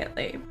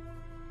immediately.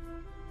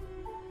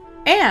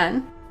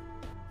 Anne,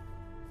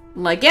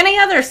 like any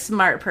other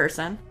smart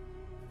person,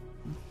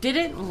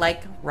 didn't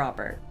like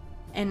Robert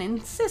and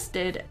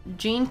insisted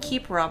Gene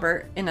keep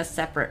Robert in a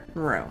separate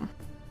room.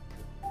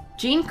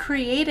 Gene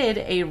created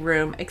a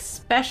room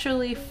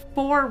especially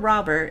for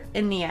Robert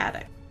in the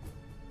attic.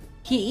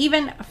 He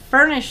even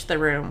furnished the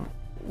room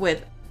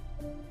with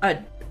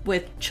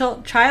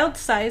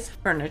child-sized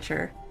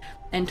furniture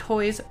and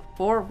toys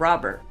for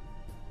Robert.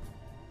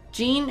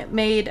 Gene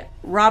made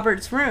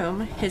Robert's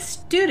room his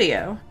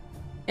studio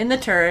in the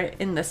turret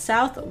in the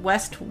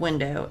southwest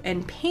window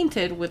and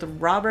painted with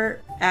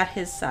Robert at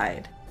his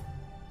side.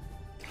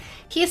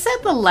 He said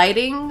the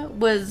lighting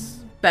was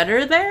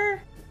better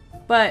there,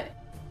 but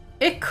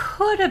it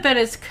could have been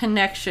his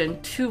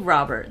connection to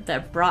Robert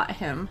that brought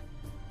him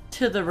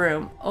to the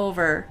room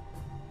over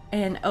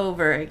and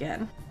over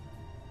again.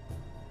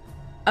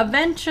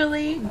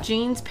 Eventually,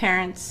 Jean's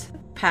parents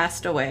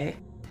passed away,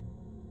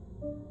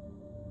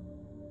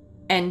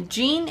 and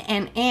Jean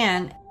and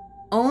Anne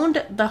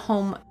owned the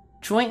home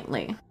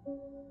jointly.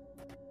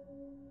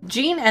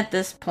 Jean at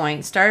this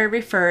point started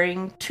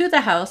referring to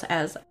the house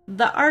as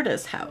the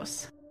artist's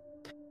house,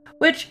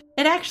 which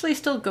it actually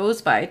still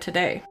goes by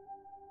today.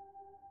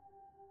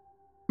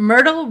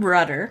 Myrtle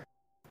Rudder,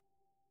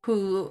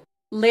 who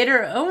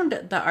later owned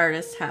the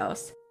artist's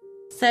house,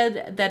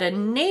 said that a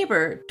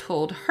neighbor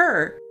told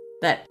her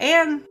that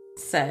Anne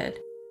said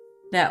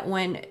that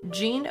when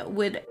Jean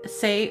would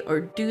say or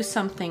do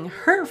something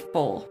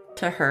hurtful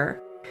to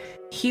her,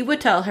 he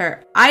would tell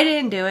her, "I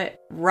didn't do it,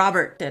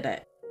 Robert did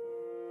it."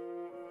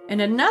 In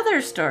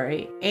another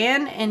story,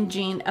 Anne and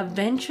Jean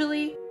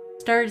eventually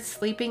started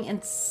sleeping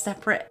in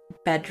separate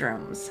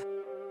bedrooms.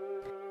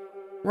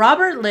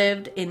 Robert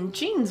lived in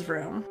Jean's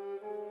room.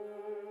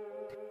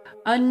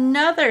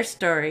 Another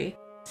story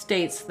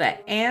states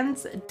that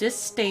Anne's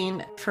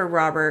disdain for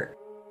Robert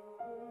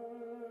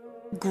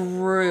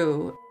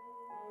grew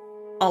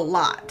a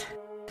lot.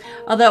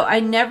 Although I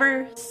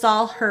never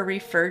saw her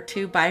referred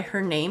to by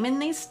her name in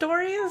these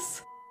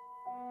stories,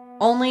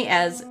 only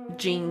as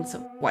Jean's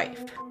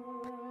wife.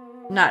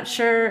 Not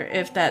sure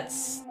if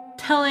that's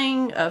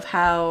telling of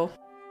how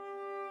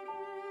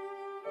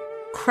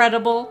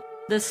credible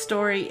this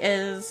story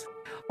is,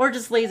 or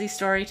just lazy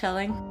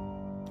storytelling.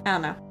 I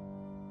don't know.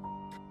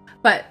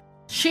 But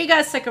she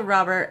got sick of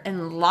Robert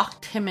and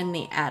locked him in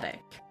the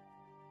attic.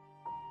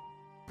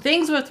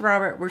 Things with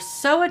Robert were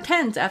so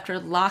intense after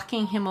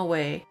locking him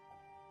away.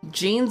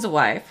 Jean's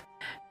wife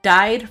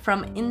died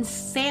from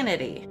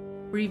insanity,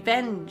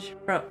 revenge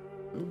from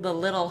the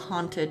little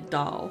haunted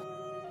doll.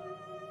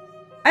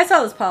 I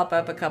saw this pop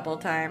up a couple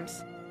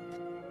times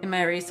in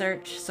my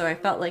research, so I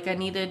felt like I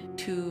needed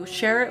to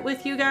share it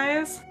with you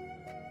guys.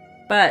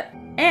 But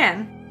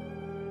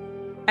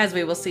Anne, as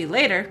we will see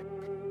later,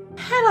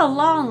 had a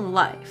long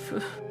life.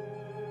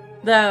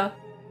 Though,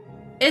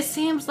 it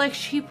seems like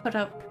she put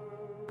up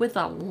with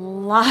a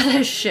lot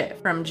of shit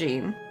from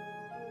Jean.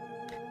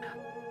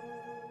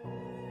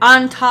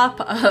 On top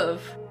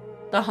of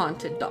the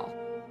haunted doll.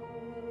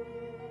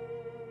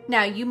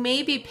 Now, you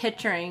may be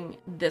picturing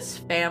this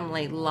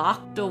family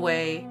locked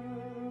away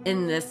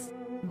in this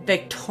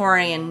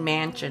Victorian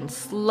mansion,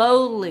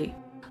 slowly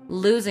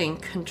losing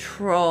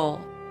control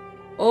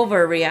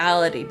over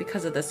reality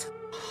because of this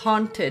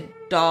haunted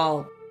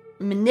doll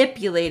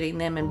manipulating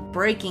them and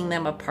breaking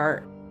them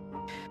apart.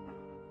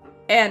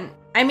 And,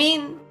 I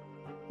mean,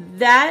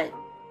 that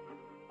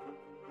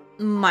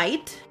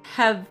might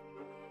have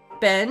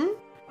been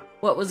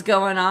what was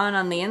going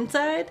on the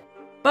inside,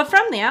 but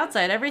from the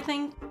outside,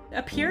 everything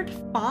appeared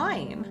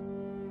fine.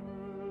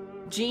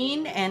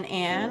 Jean and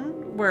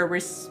Anne were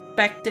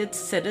respected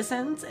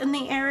citizens in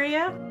the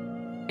area,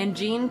 and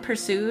Jean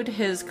pursued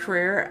his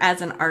career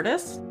as an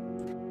artist.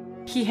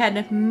 He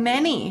had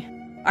many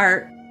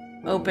art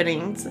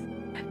openings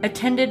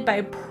attended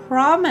by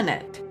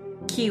prominent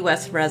Key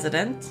West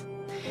residents.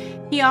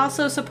 He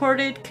also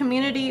supported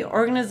community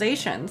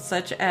organizations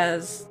such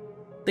as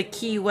the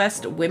Key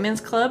West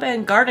Women's Club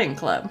and Garden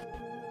Club.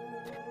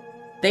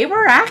 They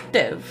were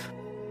active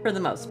for the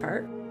most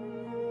part.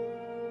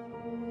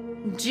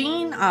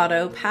 Jean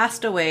Otto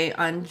passed away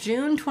on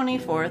June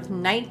 24th,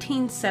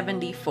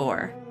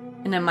 1974,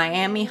 in a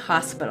Miami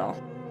hospital.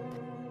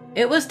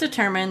 It was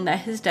determined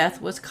that his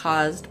death was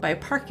caused by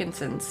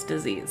Parkinson's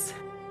disease.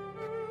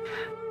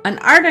 An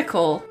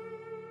article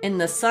in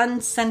the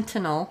Sun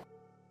Sentinel,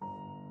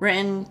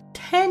 written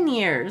 10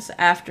 years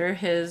after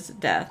his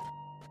death,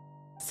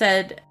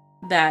 said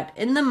that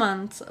in the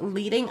months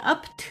leading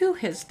up to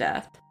his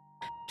death,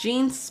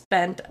 Jean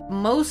spent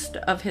most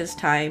of his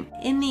time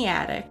in the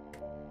attic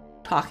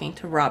talking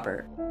to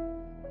Robert.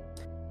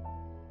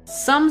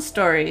 Some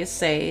stories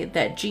say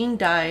that Jean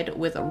died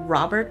with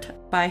Robert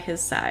by his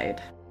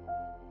side.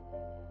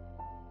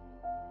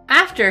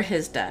 After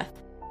his death,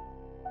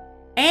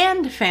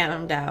 Anne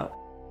found out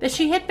that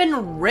she had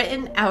been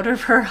written out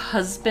of her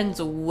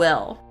husband's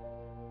will.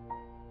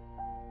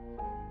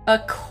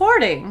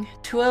 According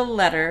to a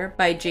letter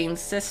by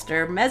Jean's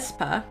sister,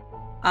 Mezpa,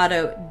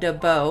 Otto de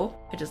Beau,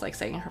 I just like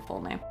saying her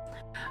full name,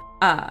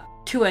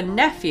 to a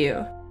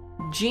nephew,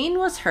 Jean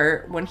was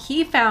hurt when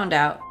he found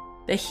out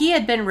that he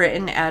had been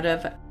written out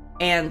of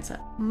Anne's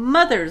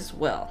mother's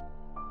will.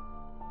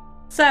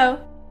 So,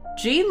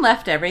 Jean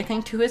left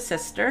everything to his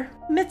sister,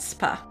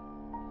 Mizpah.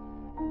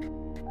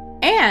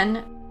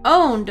 Anne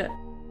owned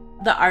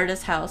the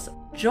artist's house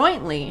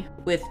jointly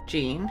with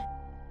Jean,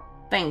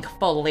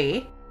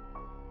 thankfully,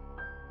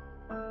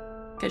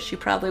 because she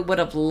probably would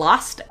have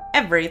lost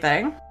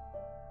everything.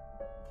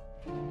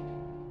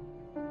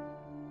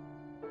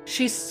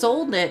 She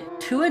sold it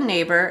to a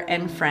neighbor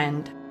and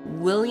friend,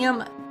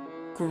 William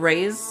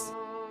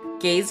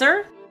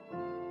Gazer.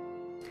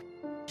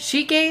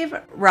 She gave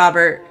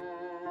Robert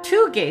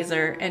to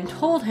Gazer and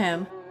told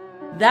him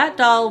that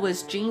doll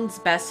was Jean's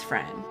best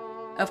friend.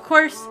 Of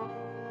course,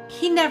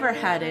 he never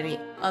had any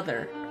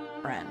other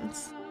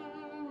friends.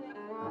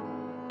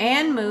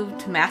 Anne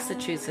moved to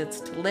Massachusetts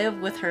to live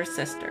with her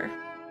sister.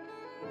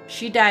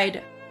 She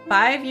died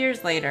 5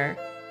 years later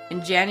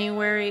in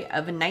January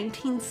of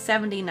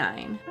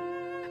 1979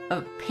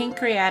 of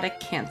pancreatic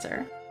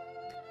cancer.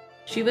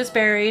 She was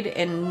buried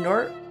in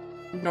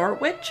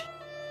Norwich,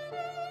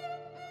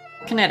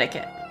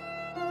 Connecticut.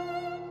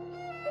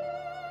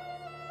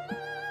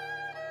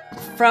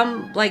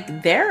 From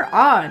there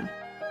on,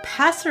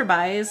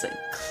 passerbys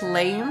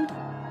claimed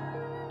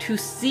to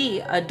see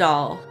a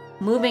doll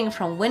moving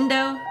from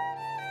window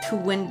to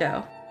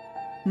window.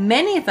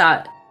 Many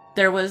thought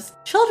there was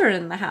children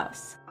in the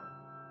house.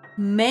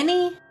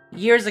 Many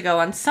years ago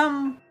on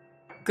some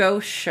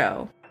ghost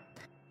show,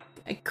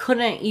 I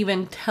couldn't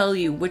even tell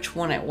you which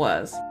one it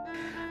was.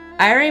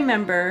 I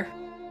remember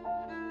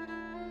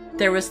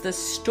there was this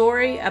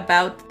story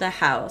about the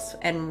house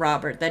and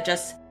Robert that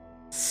just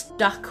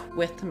stuck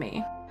with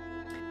me.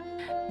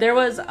 There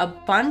was a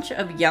bunch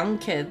of young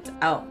kids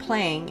out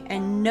playing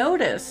and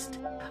noticed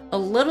a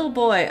little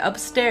boy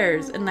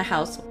upstairs in the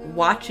house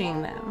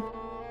watching them,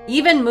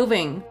 even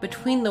moving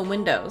between the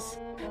windows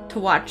to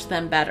watch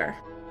them better.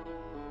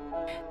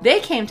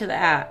 They came to the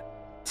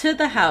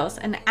house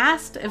and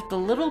asked if the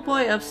little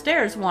boy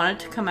upstairs wanted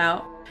to come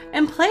out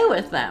and play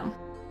with them.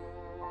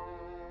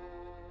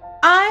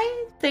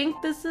 I think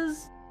this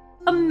is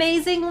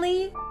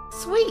amazingly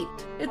sweet.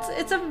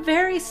 It's a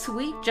very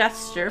sweet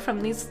gesture from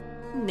these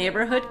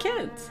neighborhood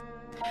kids.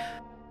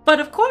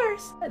 But of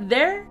course,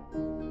 there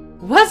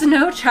was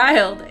no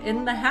child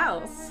in the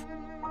house.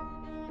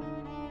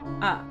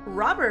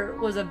 Robert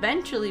was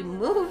eventually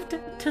moved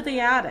to the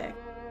attic,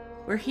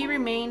 where he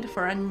remained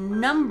for a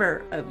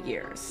number of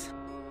years.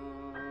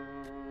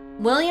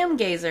 William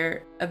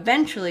Gazer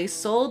eventually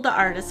sold the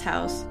artist's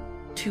house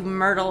to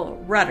Myrtle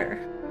Rudder,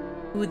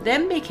 who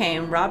then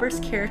became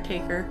Robert's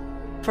caretaker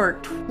for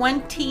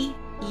 20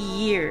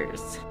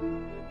 years.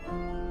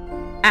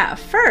 At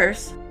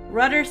first,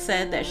 Rudder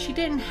said that she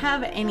didn't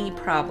have any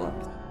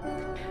problems.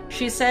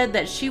 She said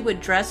that she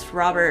would dress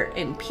Robert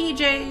in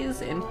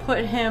PJs and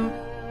put him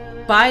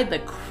by the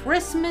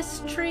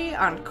Christmas tree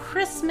on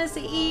Christmas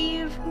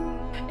Eve.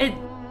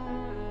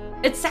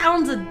 It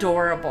sounds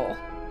adorable.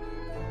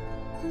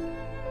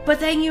 But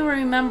then you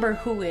remember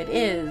who it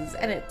is,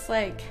 and it's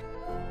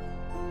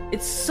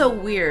it's so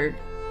weird.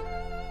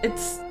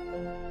 It's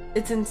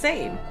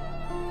insane.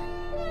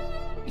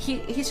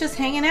 He's just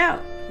hanging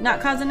out,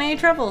 not causing any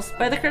troubles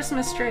by the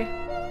Christmas tree.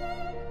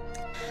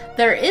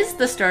 There is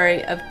the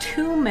story of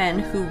two men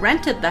who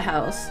rented the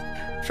house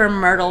from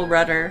Myrtle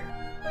Rudder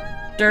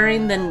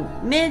during the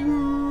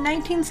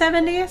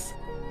mid-1970s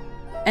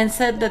and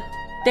said that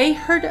they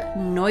heard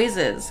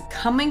noises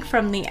coming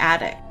from the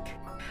attic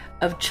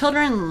of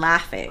children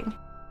laughing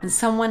and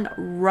someone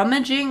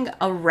rummaging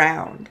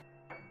around.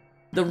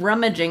 The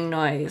rummaging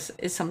noise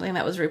is something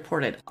that was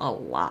reported a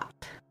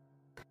lot.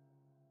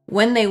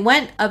 When they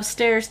went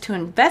upstairs to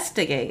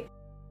investigate,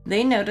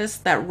 they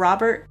noticed that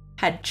Robert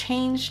had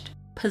changed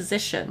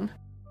position.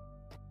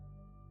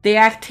 The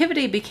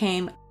activity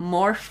became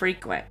more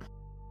frequent.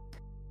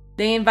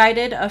 They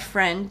invited a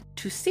friend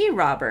to see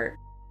Robert,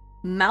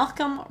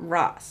 Malcolm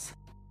Ross.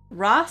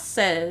 Ross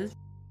says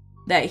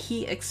that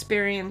he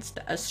experienced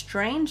a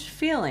strange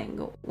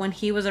feeling when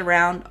he was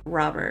around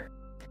Robert,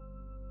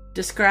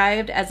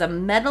 described as a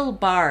metal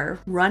bar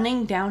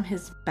running down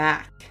his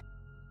back.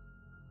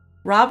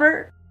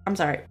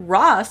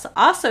 Ross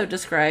also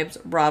describes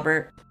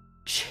Robert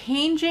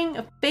changing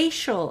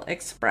facial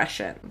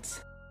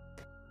expressions.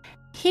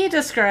 He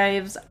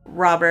describes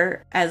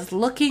Robert as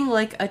looking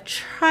like a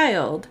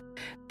child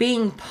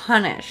being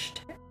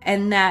punished,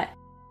 and that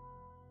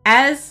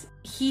as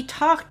he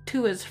talked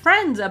to his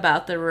friends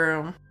about the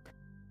room,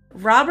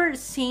 Robert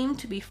seemed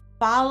to be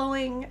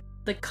following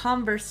the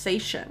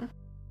conversation.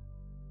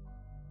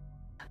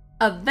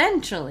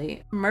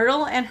 Eventually,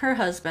 Myrtle and her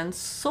husband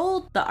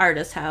sold the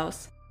artist's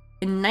house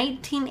in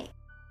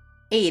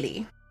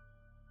 1980.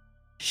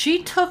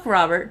 She took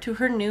Robert to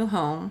her new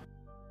home,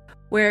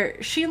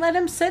 where she let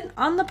him sit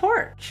on the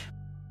porch.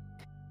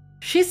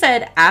 She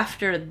said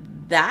after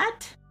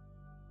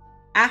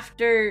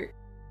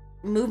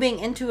moving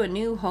into a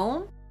new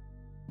home,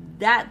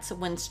 that's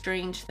when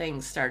strange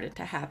things started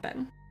to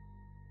happen.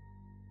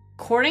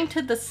 According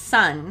to The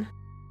Sun,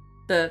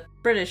 the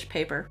British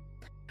paper,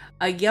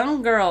 a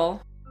young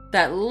girl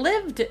that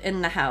lived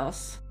in the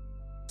house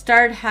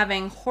started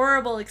having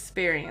horrible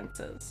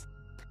experiences.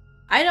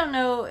 I don't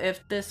know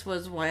if this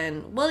was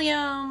when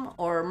William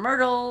or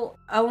Myrtle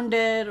owned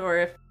it or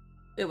if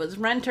it was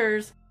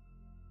renters.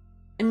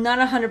 I'm not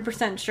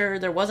 100% sure.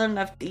 There wasn't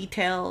enough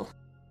detail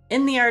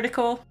in the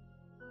article,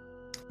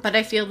 but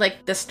I feel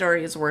like this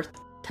story is worth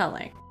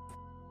telling.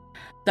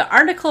 The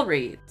article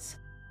reads,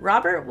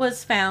 Robert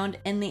was found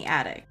in the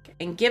attic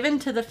and given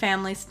to the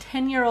family's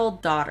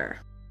 10-year-old daughter,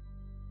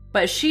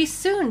 but she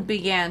soon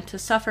began to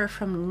suffer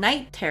from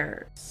night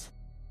terrors.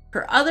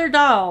 Her other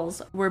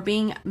dolls were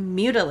being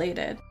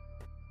mutilated,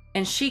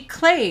 and she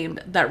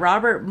claimed that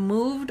Robert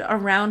moved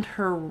around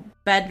her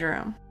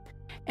bedroom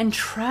and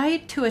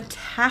tried to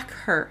attack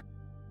her.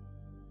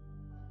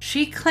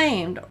 She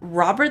claimed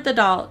Robert the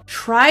doll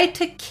tried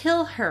to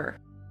kill her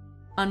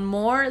on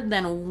more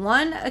than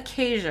one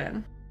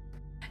occasion.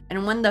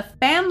 And when the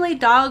family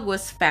dog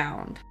was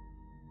found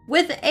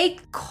with a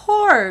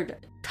cord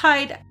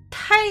tied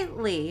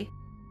tightly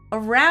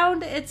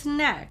around its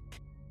neck,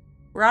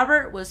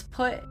 Robert was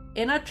put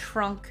in a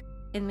trunk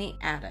in the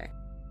attic.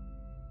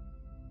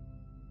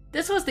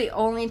 This was the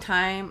only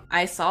time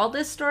I saw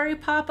this story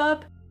pop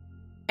up,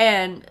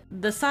 and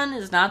The Sun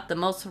is not the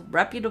most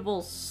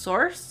reputable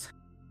source.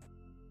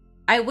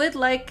 I would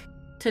like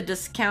to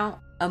discount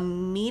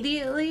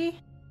immediately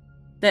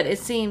that it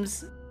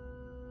seems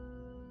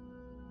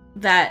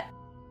that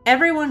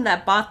everyone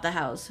that bought the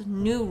house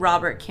knew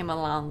Robert came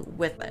along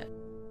with it.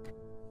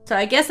 So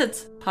I guess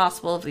it's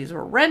possible if these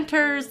were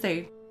renters,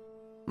 they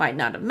might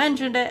not have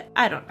mentioned it.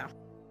 I don't know.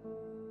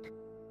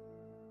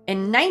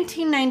 In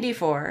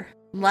 1994,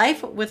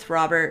 life with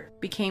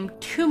Robert became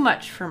too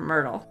much for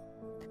Myrtle.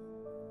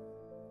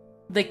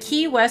 The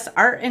Key West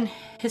Art and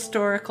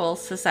Historical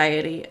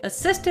Society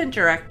Assistant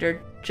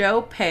Director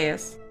Joe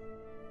Pace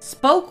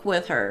spoke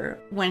with her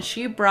when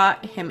she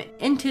brought him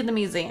into the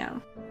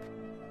museum.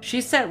 She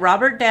set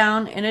Robert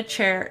down in a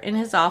chair in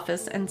his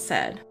office and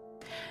said,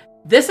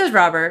 "This is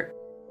Robert,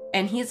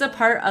 and he's a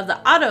part of the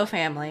Otto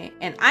family,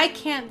 and I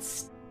can't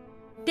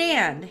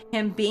stand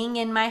him being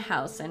in my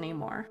house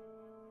anymore."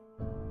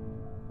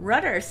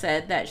 Rudder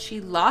said that she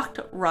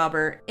locked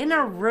Robert in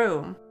a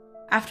room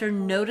after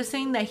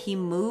noticing that he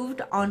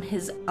moved on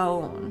his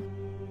own.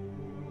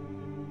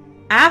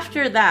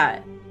 After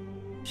that,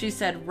 she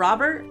said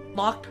Robert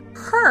locked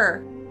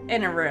her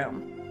in a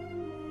room.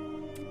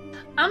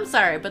 I'm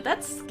sorry, but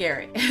that's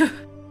scary.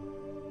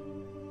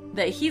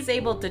 That he's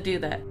able to do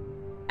that.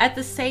 At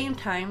the same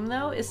time,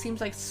 though, it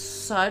seems like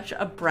such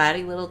a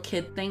bratty little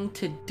kid thing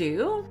to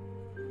do.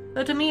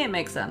 So to me, it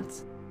makes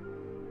sense.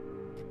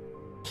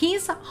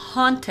 "He's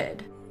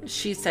haunted,"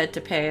 she said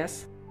to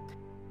Pace,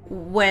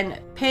 when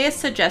Pace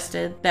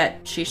suggested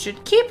that she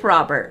should keep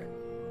Robert.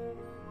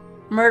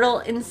 Myrtle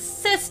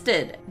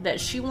insisted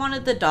that she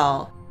wanted the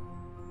doll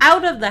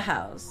out of the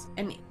house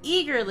and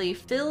eagerly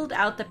filled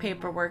out the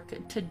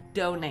paperwork to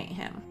donate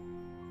him.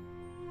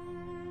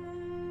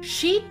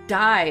 She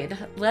died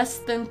less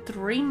than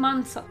 3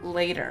 months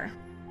later.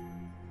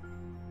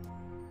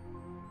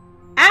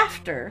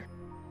 After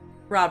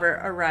Robert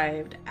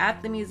arrived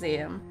at the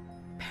museum,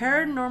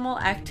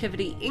 paranormal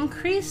activity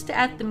increased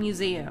at the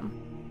museum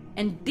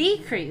and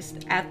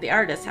decreased at the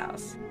artist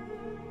house,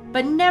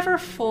 but never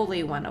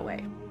fully went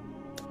away.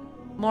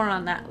 More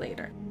on that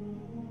later.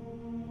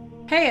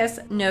 Pace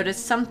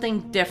noticed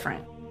something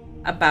different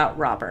about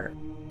Robert.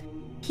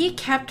 He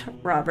kept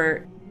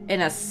Robert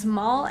in a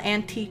small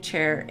antique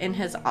chair in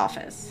his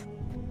office.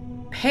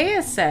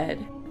 Pace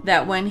said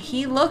that when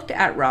he looked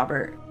at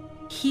Robert,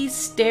 he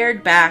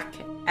stared back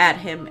at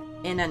him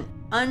in an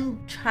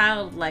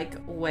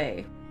unchildlike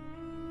way.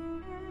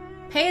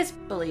 Pace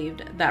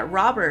believed that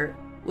Robert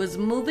was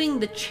moving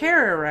the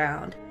chair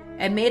around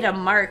and made a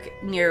mark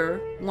near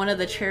one of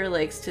the chair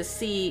legs to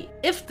see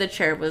if the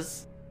chair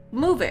was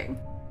moving.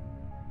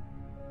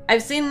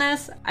 I've seen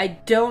this. I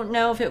don't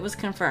know if it was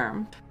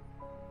confirmed.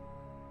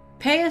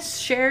 Pace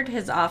shared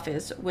his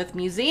office with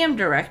museum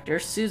director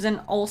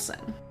Susan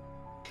Olson.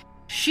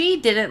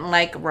 She didn't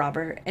like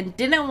Robert and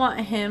didn't want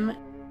him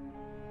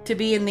to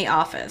be in the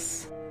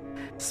office,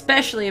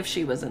 especially if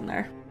she was in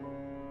there.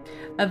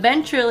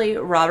 Eventually,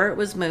 Robert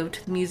was moved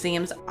to the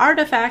museum's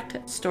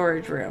artifact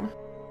storage room.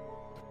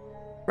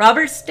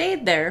 Robert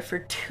stayed there for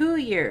 2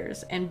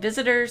 years, and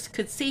visitors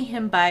could see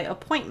him by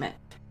appointment.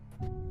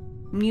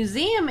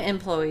 Museum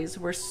employees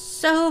were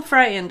so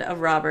frightened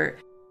of Robert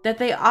that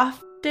they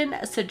often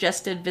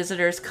suggested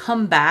visitors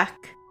come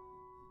back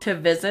to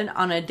visit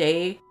on a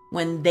day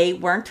when they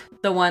weren't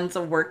the ones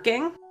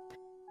working,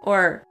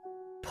 or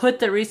put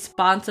the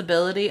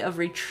responsibility of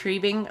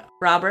retrieving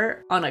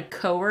Robert on a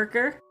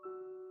coworker.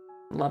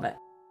 Love it.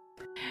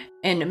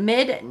 In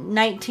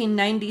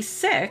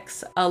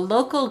mid-1996, a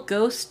local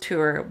ghost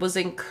tour was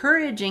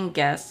encouraging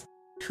guests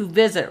to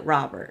visit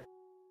Robert.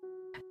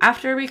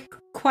 After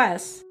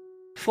requests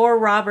for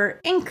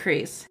Robert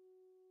increased,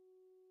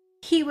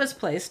 he was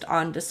placed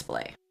on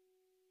display.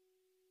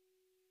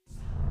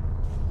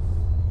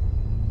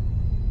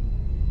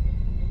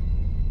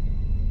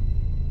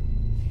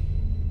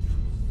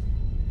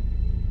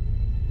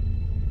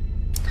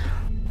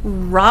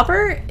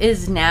 Robert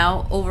is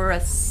now over a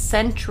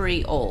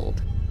century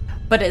old,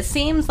 but it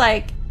seems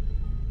like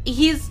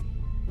he's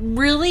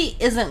really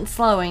isn't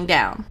slowing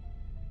down.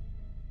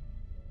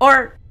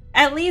 Or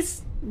at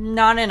least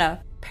not in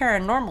a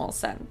paranormal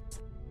sense.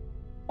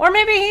 Or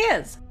maybe he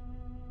is.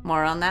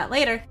 More on that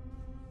later.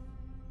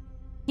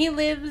 He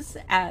lives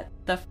at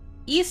the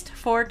East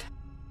Fort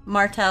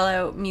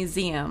Martello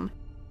Museum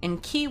in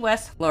Key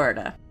West,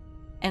 Florida,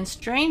 and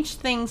strange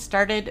things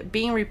started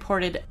being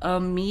reported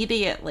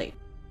immediately.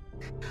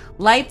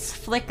 Lights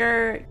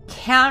flicker,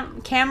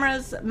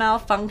 cameras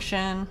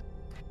malfunction.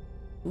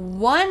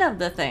 One of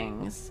the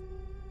things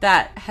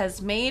that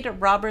has made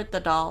Robert the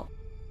Doll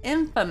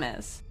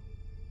infamous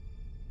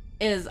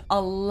is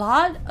a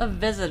lot of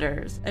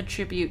visitors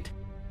attribute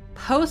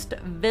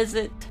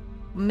post-visit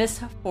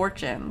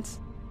misfortunes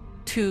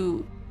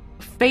to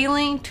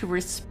failing to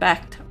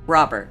respect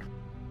Robert,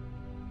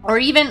 or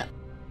even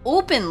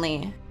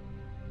openly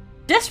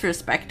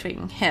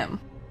disrespecting him.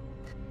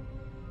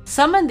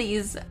 Some of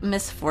these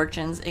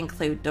misfortunes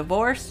include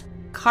divorce,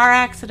 car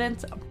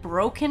accidents,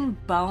 broken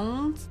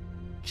bones,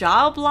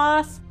 job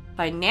loss,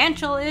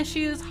 financial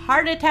issues,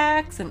 heart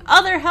attacks, and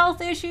other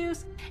health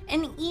issues,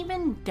 and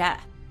even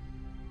death.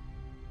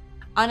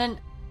 On an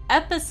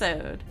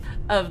episode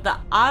of The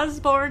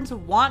Osbournes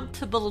Want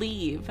to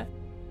Believe,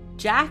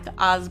 Jack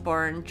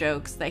Osbourne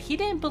jokes that he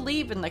didn't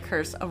believe in the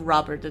curse of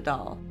Robert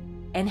Duvall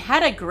and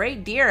had a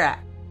great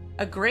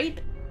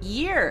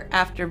year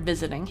after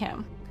visiting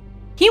him.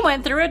 He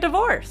went through a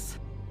divorce.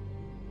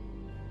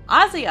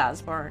 Ozzy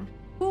Osbourne,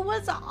 who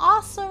was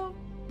also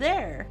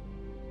there,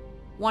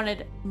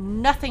 wanted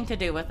nothing to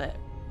do with it.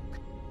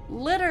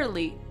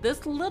 Literally,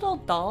 this little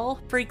doll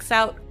freaks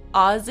out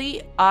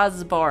Ozzy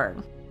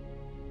Osbourne.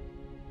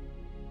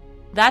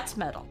 That's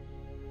metal.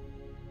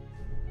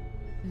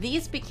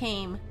 These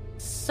became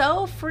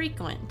so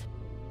frequent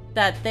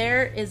that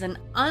there is an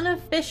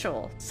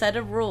unofficial set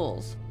of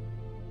rules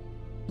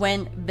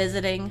when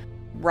visiting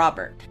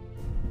Robert.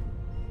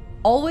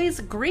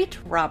 Always greet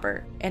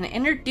Robert and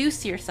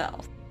introduce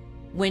yourself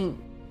when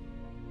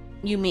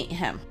you meet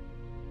him,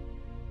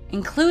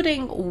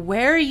 including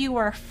where you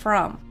are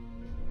from.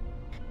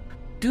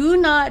 Do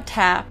not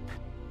tap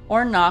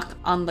or knock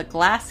on the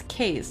glass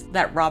case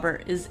that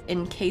Robert is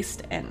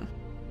encased in.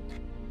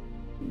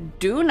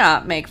 Do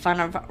not make fun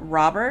of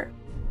Robert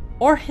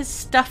or his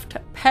stuffed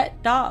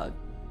pet dog.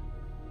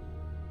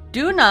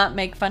 Do not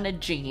make fun of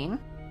Gene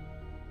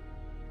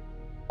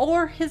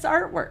or his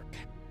artwork.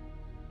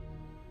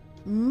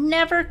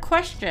 Never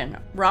question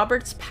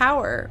Robert's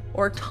power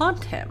or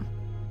taunt him.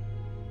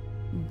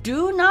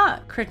 Do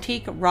not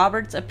critique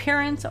Robert's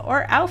appearance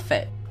or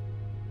outfit.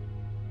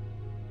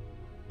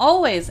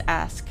 Always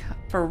ask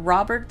for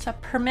Robert's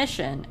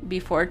permission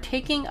before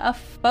taking a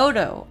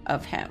photo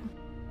of him.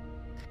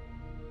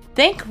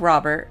 Thank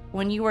Robert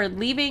when you are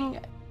leaving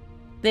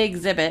the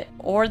exhibit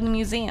or the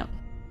museum.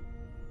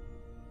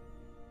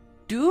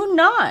 Do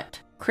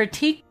not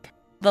critique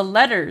the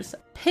letters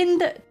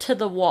pinned to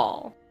the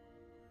wall.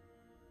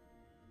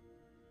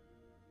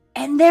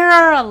 And there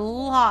are a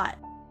lot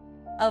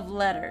of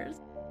letters.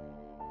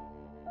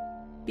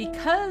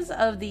 Because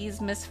of these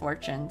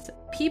misfortunes,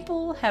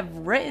 people have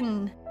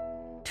written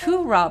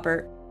to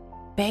Robert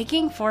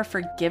begging for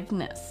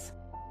forgiveness.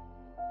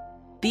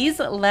 These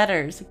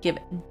letters give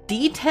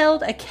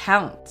detailed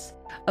accounts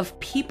of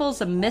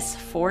people's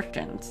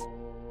misfortunes,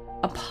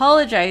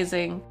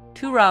 apologizing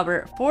to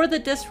Robert for the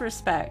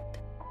disrespect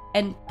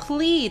and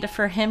plead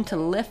for him to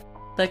lift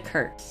the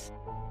curse.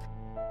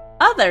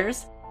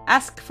 Others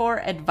ask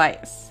for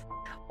advice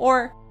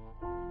or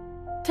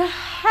to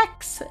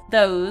hex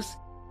those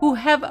who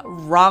have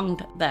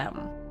wronged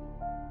them.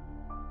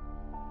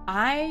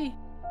 I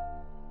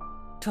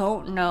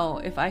don't know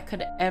if I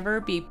could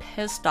ever be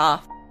pissed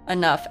off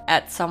enough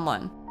at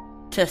someone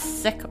to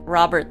sick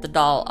Robert the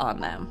doll on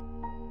them.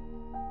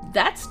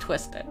 That's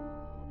twisted.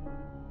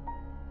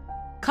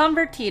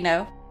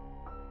 Convertino,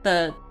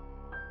 the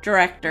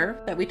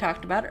director that we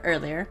talked about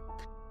earlier,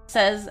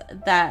 says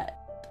that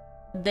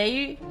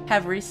they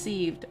have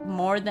received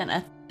more than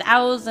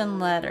 1,000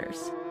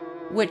 letters,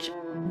 which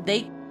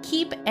they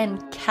keep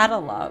and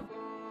catalog.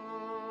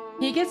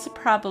 He gets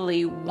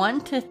probably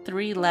 1 to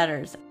 3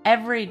 letters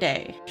every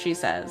day, she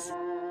says.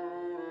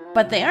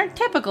 But they aren't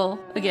typical.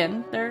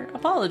 Again, they're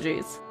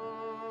apologies.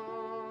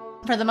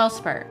 For the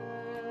most part.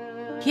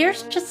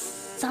 Here's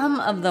just some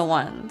of the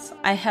ones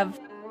I have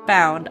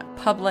found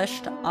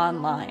published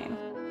online.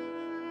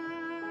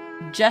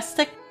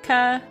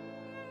 Jessica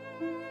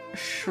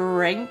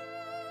Schreckengast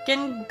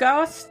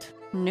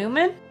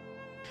Newman.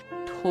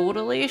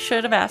 Totally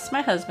should have asked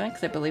my husband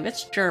because I believe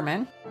it's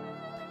German.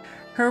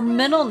 Her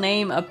middle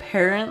name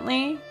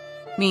apparently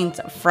means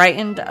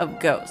frightened of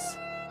ghosts.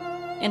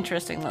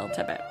 Interesting little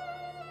tidbit.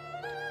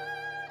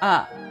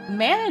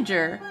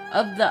 Manager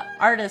of the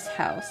artist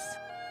house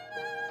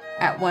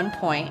at one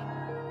point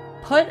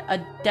put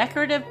a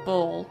decorative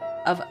bowl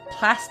of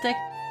plastic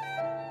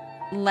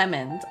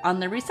lemons on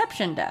the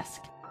reception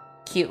desk.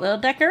 Cute little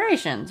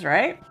decorations,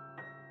 right?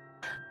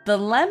 The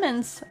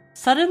lemons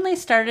suddenly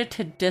started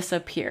to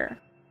disappear.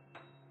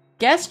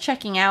 Guests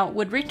checking out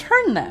would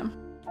return them.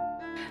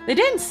 They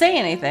didn't say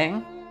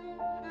anything,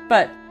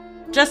 but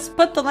just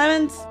put the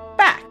lemons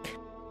back.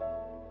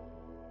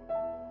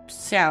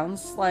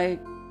 Sounds like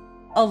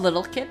a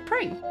little kid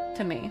prank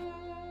to me.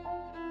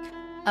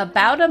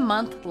 About a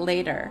month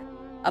later,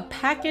 a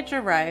package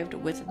arrived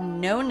with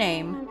no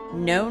name,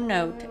 no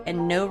note,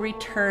 and no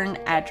return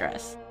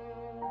address.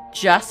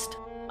 Just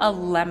a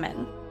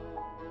lemon.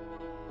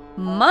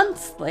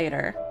 Months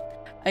later,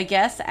 a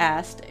guest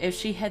asked if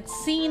she had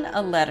seen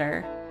a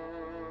letter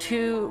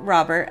to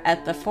Robert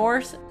at the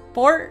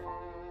Fort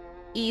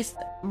East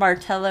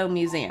Martello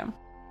Museum.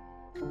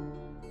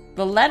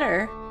 The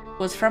letter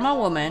was from a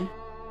woman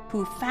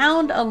who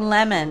found a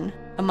lemon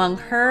among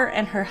her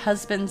and her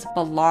husband's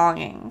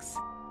belongings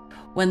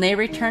when they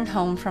returned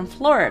home from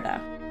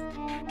Florida.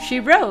 She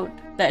wrote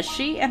that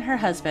she and her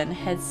husband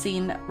had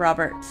seen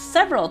Robert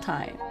several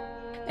times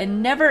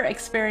and never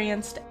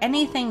experienced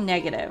anything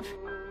negative.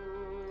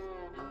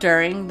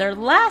 During their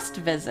last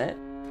visit,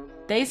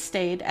 they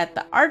stayed at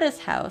the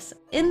artist house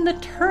in the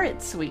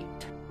turret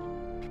suite,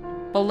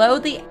 below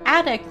the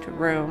attic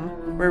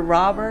room where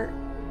Robert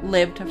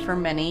lived for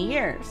many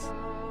years.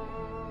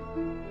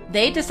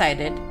 They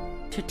decided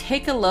to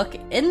take a look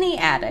in the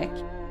attic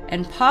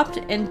and popped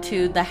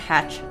into the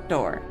hatch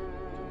door.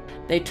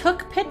 They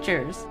took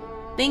pictures,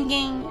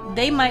 thinking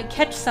they might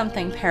catch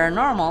something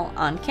paranormal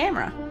on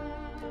camera.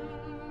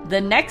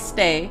 The next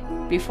day,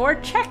 before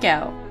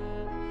checkout,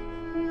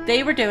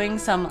 they were doing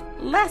some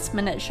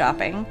last-minute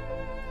shopping,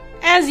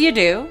 as you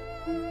do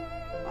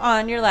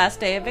on your last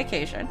day of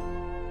vacation.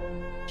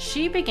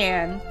 She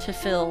began to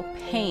feel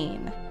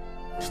pain,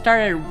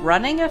 started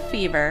running a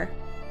fever,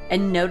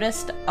 and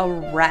noticed a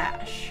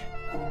rash.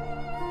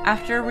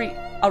 After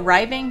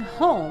arriving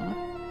home,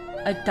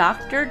 a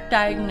doctor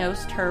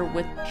diagnosed her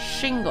with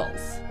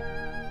shingles.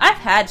 I've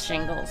had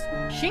shingles.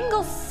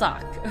 Shingles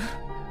suck.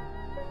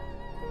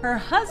 Her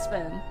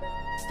husband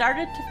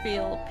started to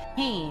feel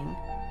pain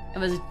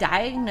and was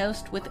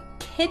diagnosed with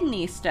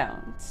kidney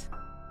stones.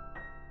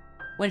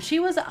 When she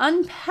was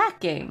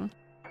unpacking,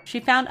 she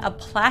found a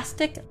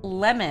plastic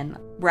lemon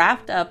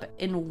wrapped up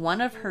in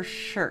one of her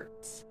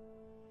shirts.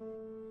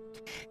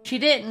 She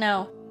didn't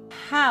know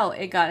how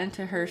it got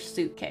into her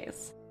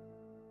suitcase.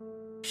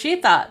 She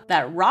thought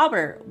that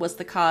Robert was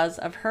the cause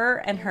of her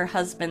and her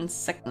husband's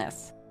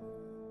sickness.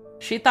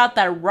 She thought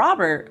that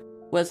Robert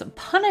was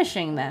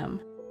punishing them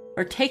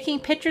for taking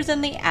pictures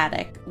in the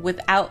attic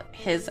without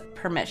his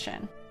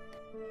permission.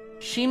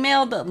 She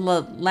mailed the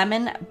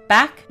lemon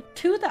back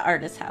to the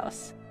artist's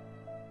house.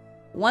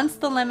 Once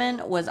the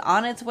lemon was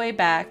on its way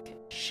back,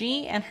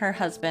 she and her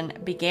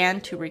husband began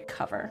to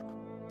recover.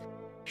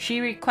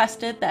 She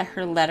requested that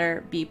her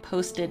letter be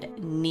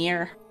posted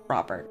near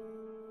Robert.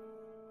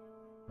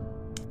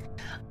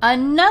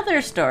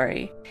 Another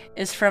story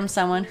is from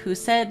someone who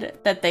said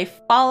that they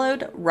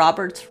followed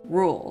Robert's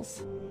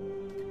rules.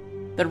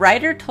 The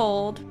writer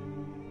told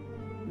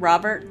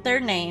Robert their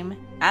name,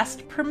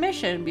 asked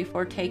permission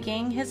before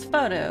taking his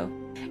photo,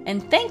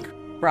 and thanked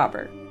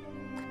Robert.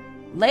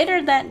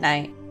 Later that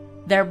night,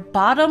 their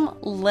bottom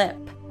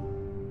lip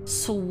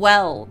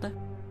swelled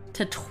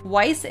to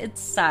twice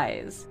its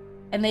size,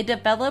 and they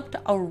developed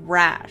a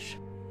rash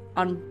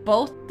on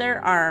both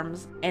their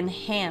arms and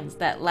hands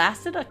that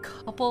lasted a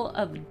couple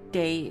of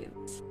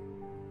days.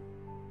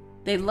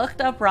 They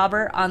looked up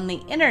Robert on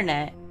the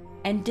internet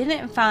and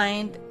didn't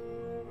find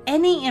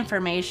any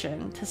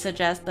information to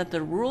suggest that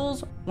the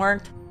rules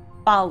weren't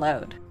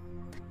followed.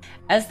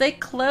 As they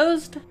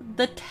closed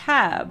the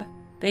tab,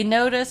 they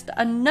noticed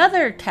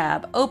another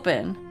tab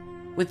open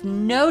with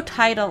no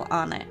title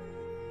on it.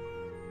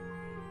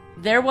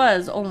 There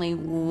was only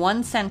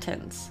one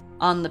sentence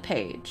on the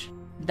page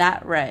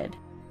that read,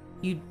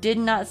 "You did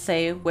not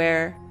say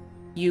where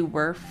you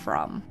were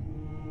from."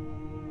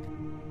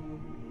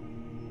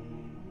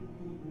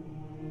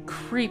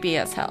 Creepy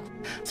as hell.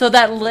 So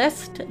that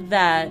list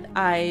that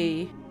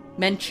I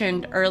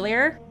mentioned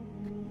earlier,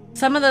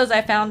 some of those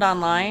I found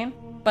online,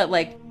 but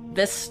like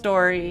this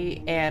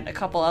story and a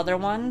couple other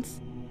ones,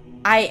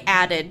 I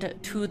added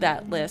to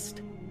that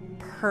list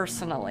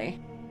personally.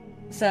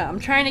 So I'm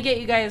trying to get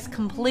you guys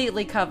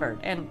completely covered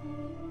and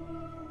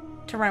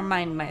to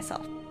remind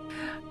myself.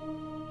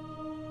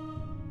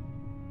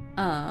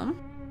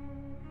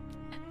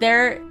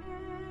 There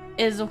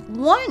is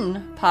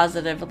one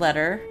positive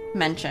letter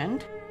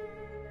mentioned.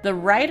 The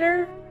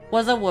writer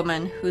was a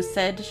woman who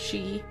said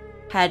she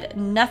had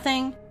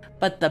nothing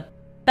but the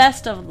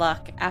best of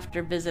luck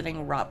after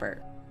visiting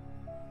Robert.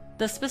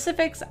 The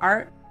specifics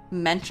aren't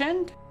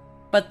mentioned,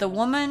 but the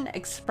woman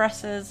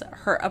expresses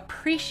her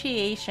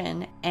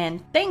appreciation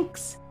and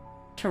thanks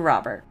to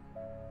Robert.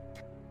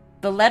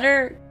 The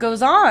letter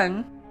goes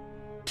on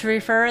to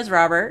refer to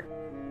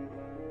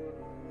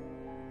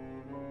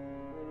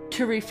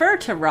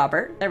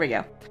Robert, there we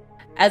go,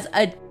 as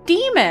a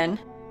demon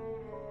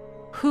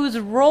whose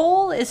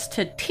role is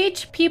to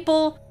teach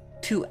people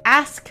to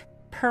ask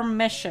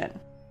permission.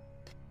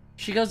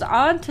 She goes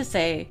on to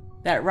say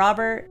that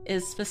Robert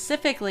is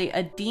specifically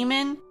a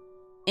demon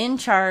in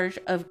charge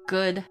of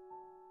good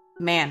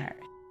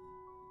manners.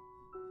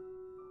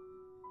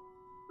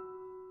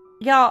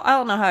 Y'all, I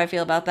don't know how I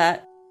feel about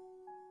that,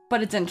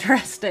 but it's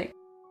interesting.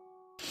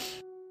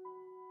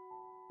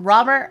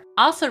 Robert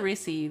also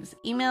receives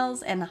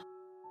emails and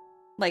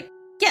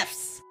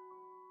gifts.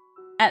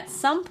 At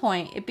some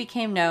point, it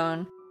became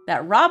known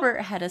that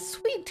Robert had a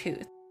sweet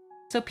tooth,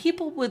 so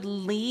people would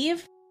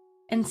leave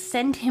and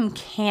send him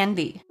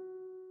candy.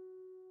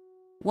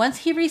 Once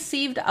he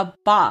received a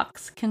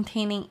box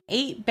containing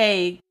 8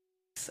 bags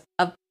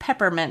of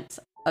peppermints,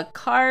 a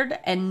card,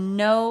 and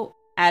no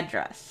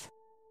address.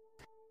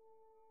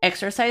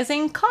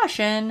 Exercising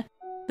caution,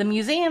 the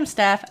museum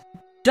staff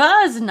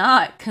does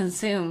not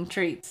consume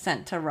treats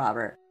sent to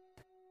Robert.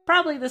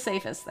 Probably the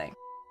safest thing.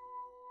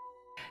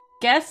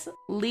 Guests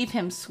leave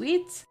him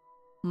sweets,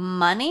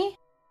 money,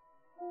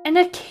 and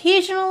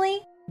occasionally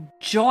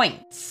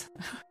joints.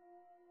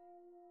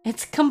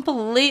 It's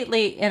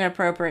completely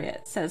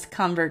inappropriate, says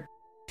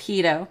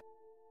Convertito.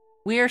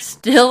 We are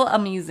still a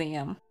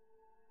museum.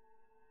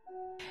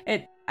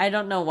 I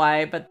don't know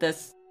why, but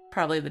this,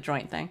 probably the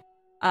joint thing,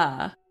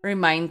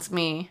 reminds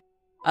me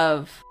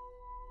of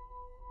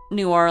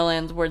New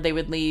Orleans, where they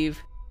would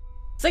leave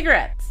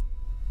cigarettes.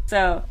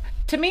 So,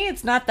 to me,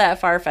 it's not that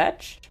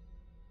far-fetched.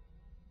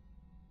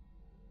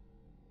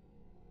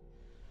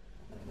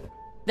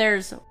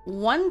 There's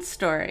one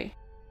story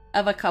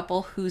of a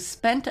couple who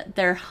spent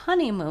their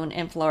honeymoon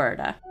in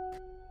Florida.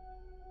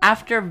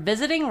 After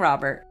visiting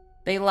Robert,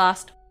 they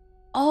lost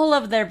all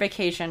of their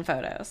vacation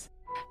photos,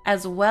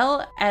 as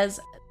well as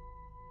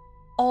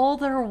all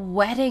their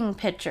wedding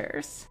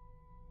pictures.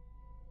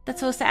 That's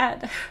so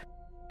sad.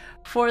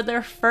 For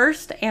their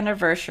first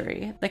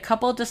anniversary, the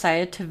couple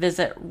decided to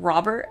visit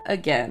Robert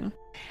again,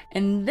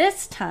 and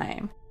this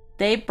time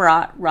they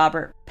brought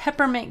Robert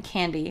peppermint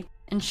candy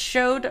and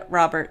showed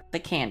Robert the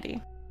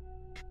candy.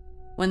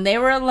 When they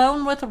were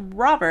alone with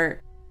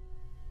Robert,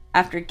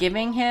 after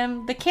giving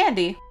him the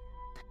candy,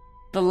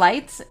 the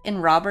lights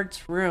in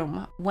Robert's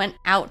room went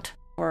out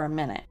for a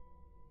minute.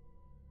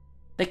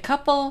 The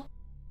couple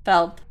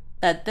felt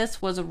that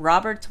this was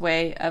Robert's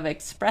way of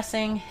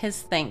expressing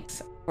his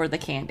thanks for the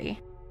candy.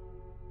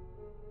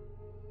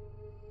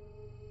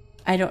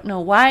 I don't know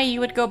why you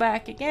would go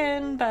back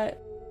again,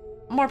 but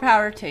more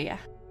power to you.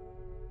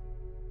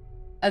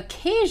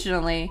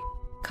 Occasionally,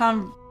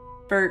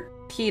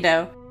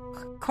 Convertito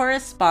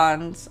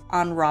corresponds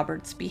on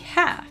Robert's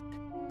behalf.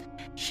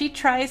 She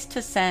tries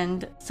to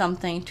send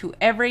something to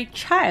every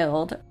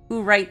child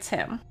who writes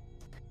him.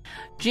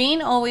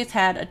 Gene always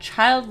had a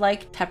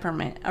childlike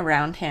temperament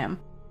around him,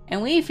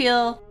 and we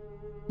feel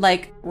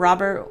like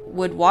Robert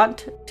would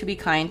want to be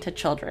kind to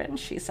children,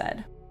 she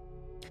said.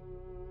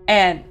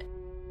 And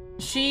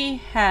she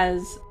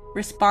has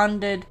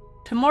responded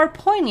to more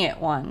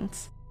poignant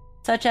ones,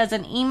 such as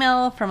an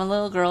email from a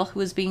little girl who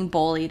was being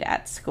bullied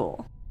at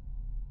school.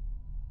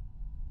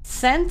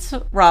 Since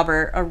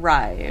Robert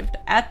arrived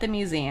at the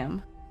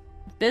museum,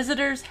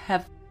 visitors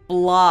have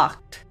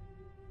flocked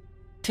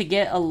to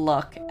get a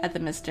look at the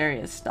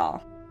mysterious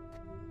doll.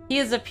 He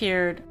has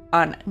appeared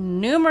on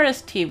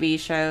numerous TV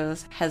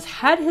shows, has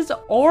had his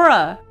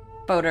aura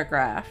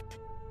photographed,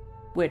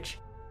 which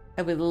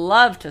I would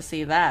love to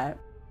see that.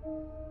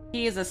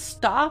 He is a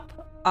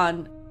stop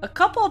on a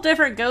couple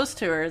different ghost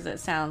tours, it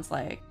sounds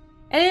like.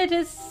 And it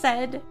is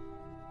said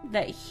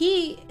that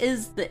he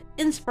is the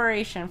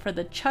inspiration for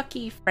the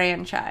Chucky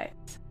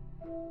franchise.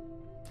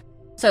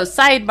 So,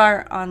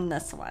 sidebar on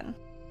this one.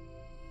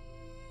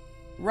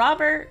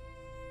 Robert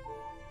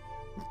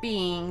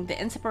being the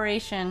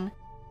inspiration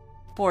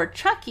for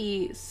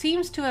Chucky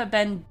seems to have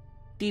been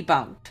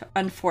debunked,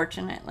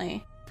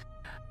 unfortunately,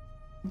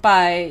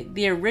 by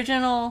the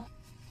original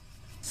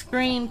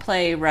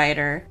screenplay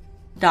writer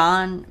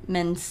Don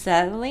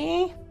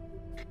Mancini,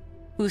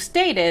 who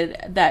stated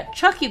that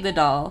Chucky the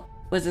doll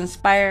was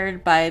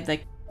inspired by the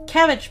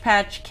Cabbage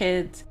Patch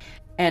Kids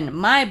and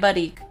My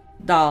Buddy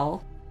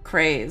doll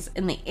craze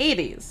in the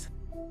 80s,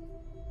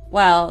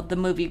 while the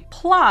movie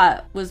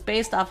plot was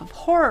based off of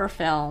horror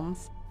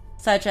films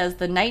such as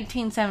the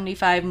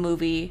 1975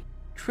 movie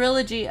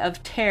Trilogy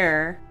of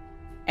Terror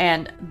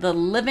and the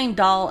Living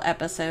Doll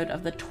episode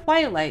of The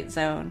Twilight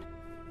Zone,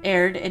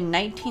 aired in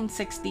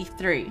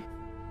 1963.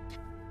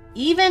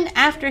 Even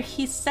after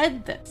he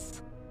said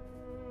this,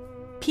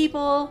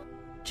 people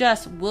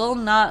just will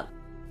not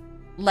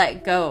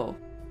let go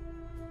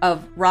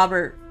of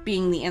Robert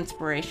being the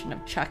inspiration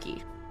of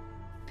Chucky.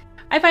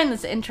 I find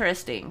this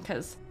interesting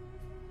because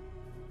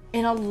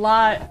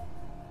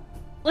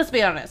let's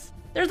be honest,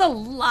 there's a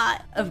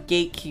lot of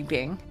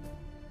gatekeeping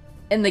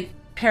in the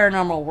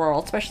paranormal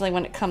world, especially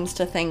when it comes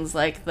to things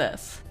like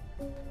this.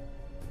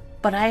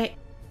 But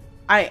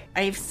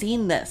I've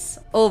seen this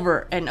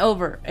over and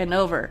over and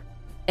over.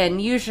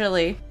 And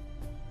usually,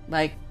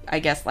 like, I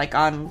guess like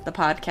on the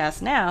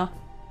podcast now,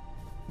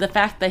 the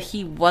fact that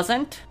he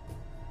wasn't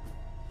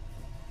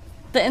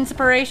the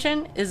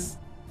inspiration is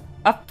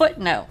a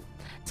footnote.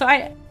 So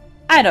I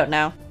don't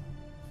know.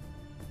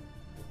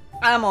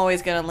 I'm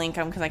always going to link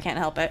them because I can't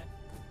help it.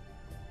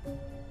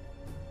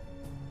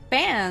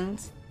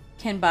 Fans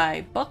can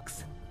buy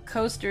books,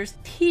 coasters,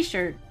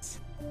 t-shirts,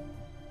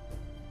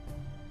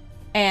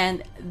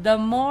 and the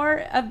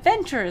more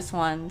adventurous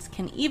ones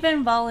can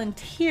even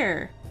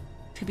volunteer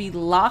to be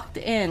locked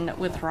in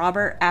with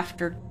Robert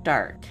after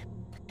dark.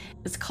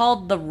 It's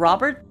called the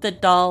Robert the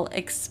Doll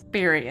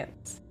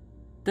Experience.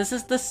 This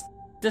is the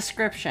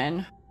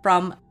description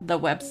from the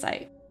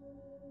website.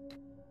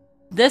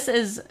 This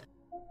is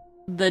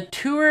the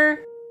tour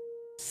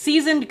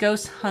seasoned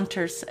ghost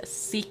hunters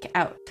seek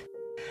out.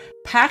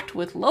 Packed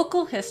with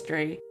local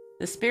history,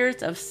 the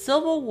spirits of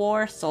Civil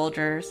War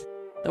soldiers,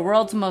 the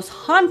world's most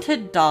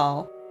haunted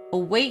doll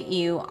await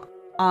you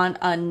on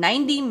a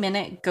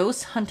 90-minute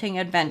ghost hunting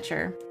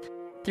adventure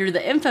through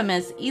the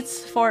infamous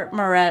East Fort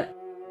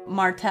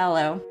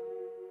Martello,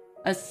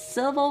 a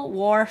Civil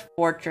War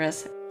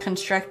fortress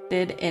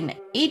constructed in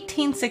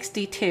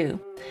 1862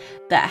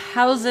 that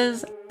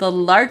houses the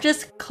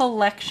largest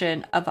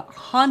collection of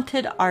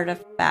haunted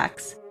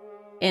artifacts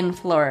in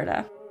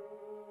Florida.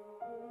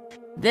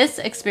 This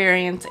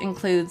experience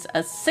includes a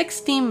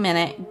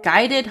 60-minute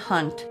guided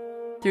hunt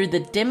through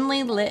the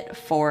dimly lit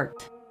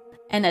fort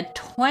and a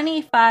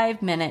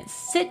 25-minute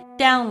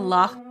sit-down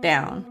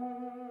lockdown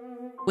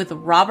with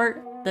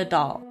Robert the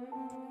Doll.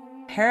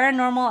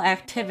 Paranormal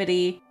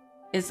activity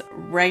is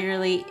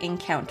regularly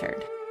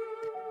encountered.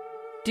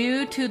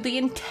 Due to the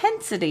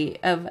intensity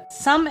of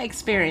some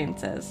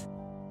experiences,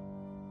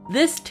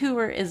 this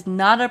tour is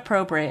not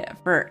appropriate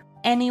for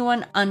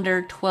anyone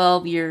under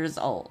 12 years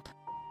old.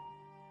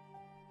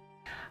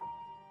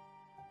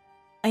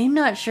 I'm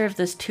not sure if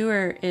this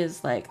tour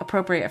is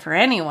appropriate for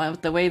anyone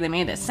with the way they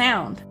made it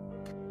sound.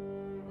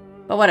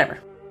 But whatever.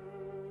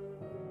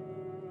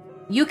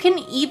 You can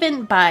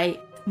even buy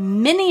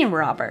mini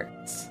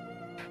Roberts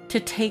to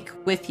take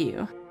with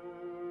you.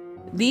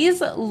 These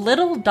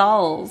little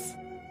dolls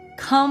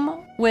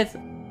come with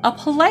a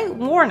polite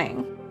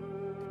warning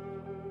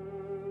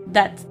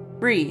that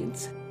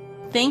reads,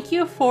 "Thank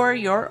you for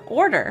your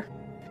order.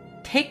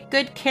 Take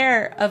good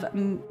care of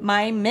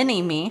my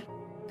mini-me.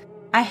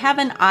 I have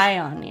an eye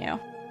on you.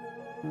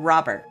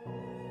 Robert."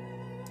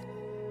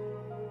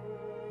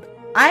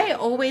 I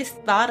always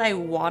thought I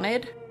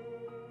wanted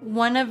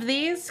one of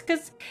these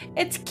because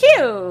it's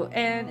cute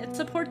and it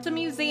supports a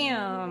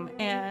museum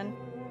and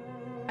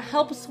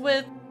helps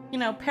with,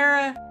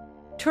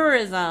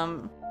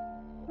 para-tourism,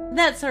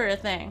 that sort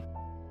of thing.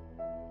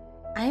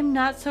 I'm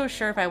not so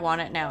sure if I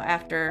want it now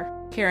after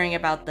hearing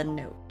about the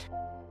note.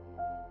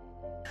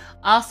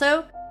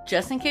 Also,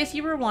 just in case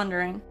you were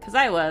wondering, because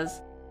I was,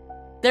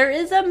 there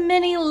is a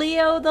mini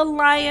Leo the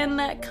lion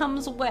that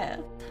comes with.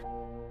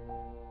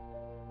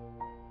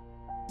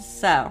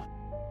 So,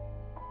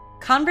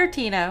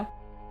 Convertino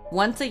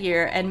once a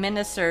year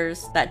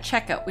administers that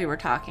checkup we were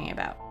talking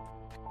about,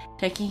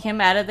 taking him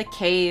out of the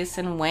case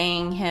and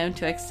weighing him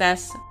to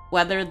assess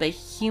whether the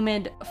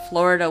humid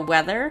Florida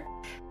weather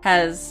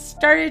has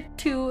started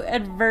to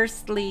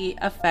adversely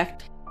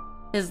affect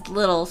his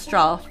little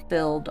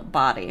straw-filled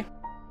body.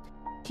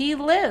 He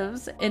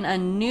lives in a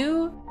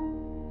new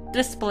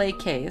display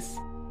case,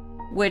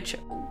 which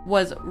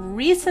was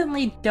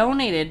recently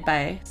donated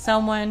by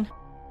someone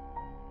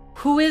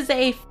who is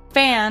a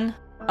fan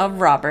of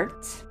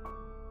Robert's,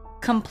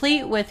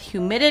 complete with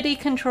humidity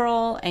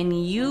control and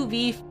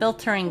UV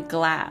filtering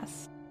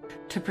glass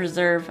to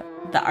preserve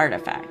the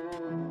artifact.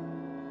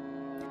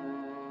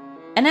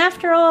 And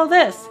after all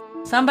this,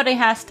 somebody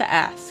has to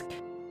ask,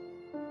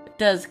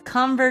 does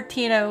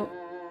Convertino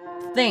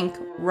think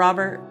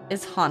Robert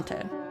is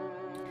haunted?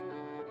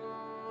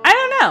 I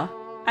don't know.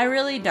 I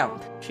really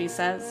don't, she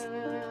says.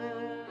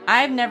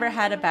 I've never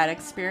had a bad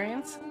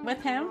experience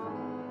with him.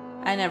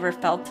 I never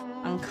felt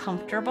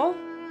uncomfortable.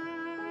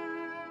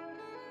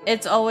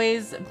 It's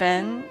always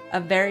been a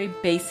very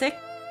basic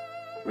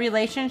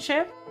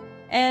relationship,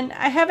 and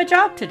I have a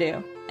job to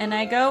do, and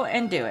I go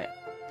and do it.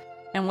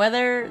 And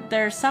whether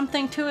there's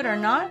something to it or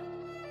not,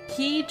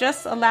 he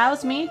just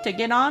allows me to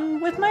get on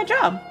with my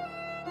job.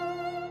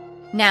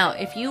 Now,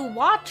 if you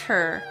watch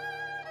her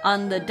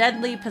on the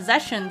Deadly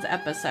Possessions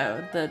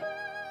episode, the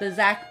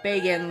Zach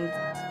Bagans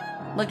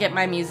Look at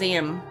My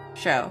Museum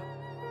show,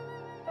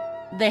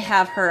 they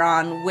have her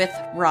on with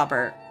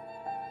Robert.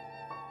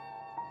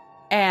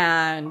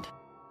 And,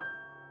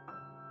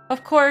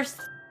 of course,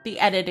 the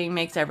editing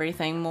makes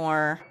everything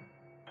more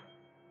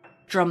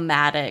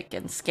dramatic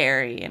and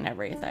scary and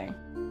everything.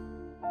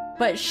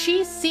 But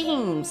she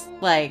seems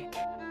like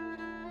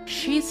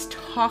she's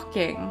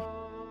talking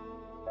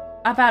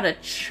about a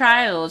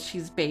child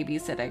she's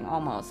babysitting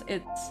almost.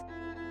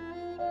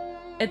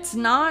 It's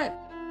not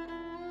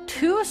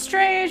too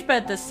strange, but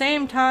at the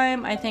same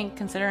time, I think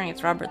considering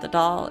it's Robert the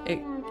Doll,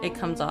 it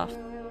comes off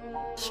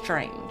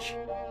strange.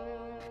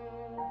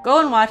 Go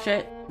and watch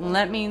it and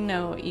let me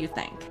know what you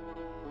think.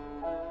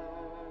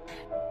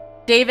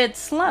 David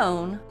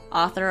Sloan,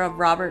 author of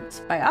Robert's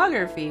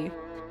biography,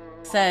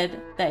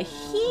 said that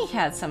he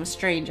had some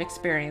strange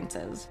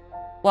experiences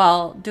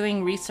while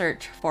doing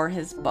research for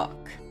his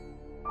book.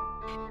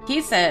 He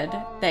said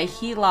that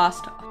he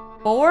lost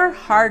 4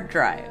 hard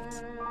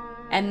drives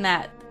and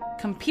that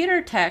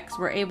computer techs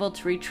were able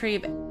to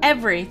retrieve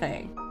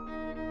everything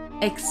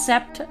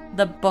except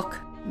the book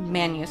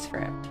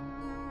manuscript.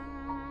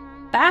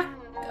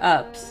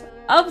 Backups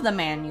of the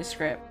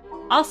manuscript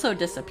also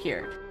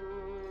disappeared.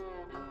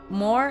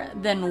 More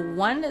than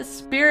one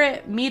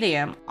spirit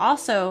medium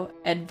also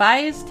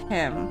advised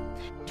him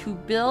to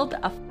build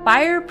a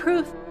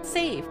fireproof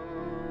safe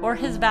for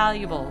his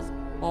valuables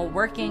while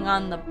working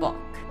on the book.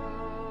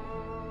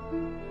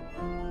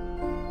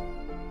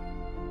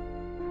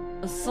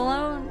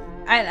 Sloan,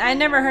 I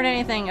never heard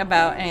anything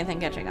about anything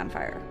catching on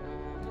fire.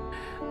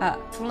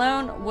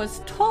 Sloan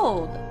was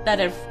told that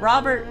if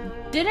Robert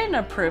didn't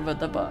approve of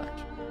the book,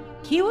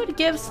 he would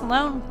give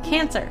Sloane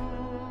cancer.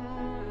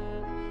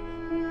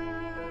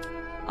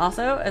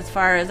 Also, as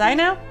far as I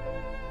know,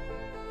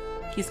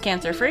 he's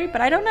cancer-free,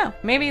 but I don't know.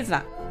 Maybe he's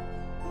not.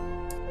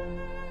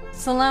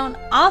 Sloane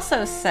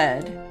also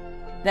said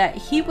that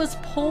he was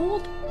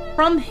pulled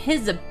from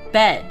his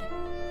bed,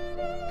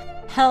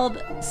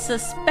 held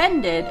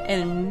suspended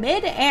in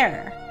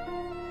mid-air,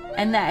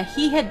 and that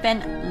he had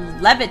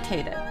been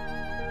levitated.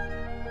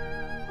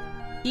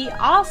 He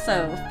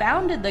also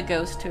founded the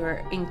ghost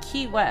tour in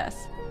Key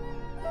West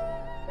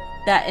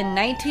that in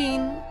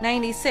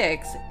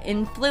 1996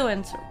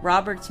 influenced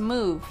Robert's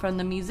move from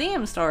the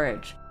museum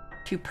storage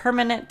to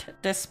permanent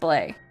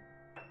display.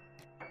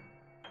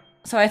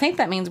 So I think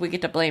that means we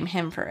get to blame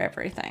him for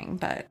everything,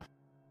 but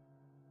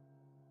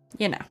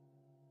you know.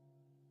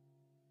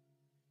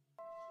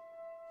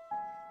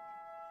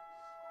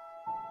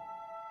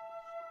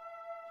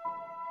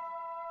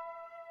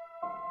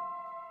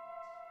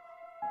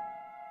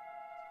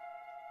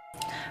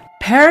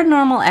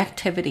 Paranormal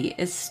activity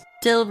is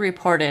still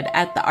reported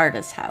at the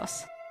artist's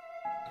house,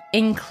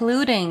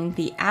 including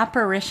the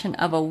apparition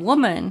of a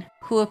woman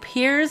who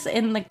appears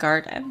in the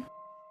garden.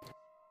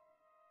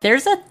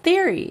 There's a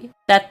theory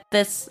that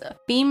this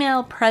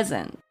female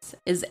presence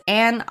is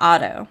Anne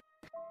Otto,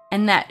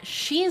 and that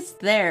she's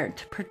there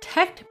to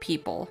protect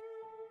people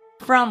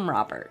from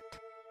Robert.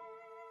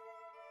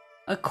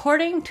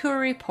 According to a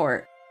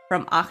report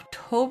from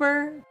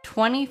October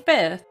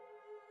 25th,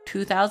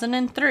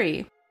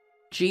 2003,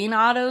 Jean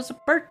Otto's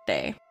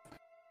birthday,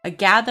 a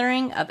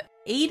gathering of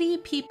 80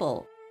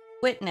 people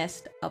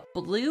witnessed a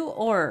blue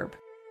orb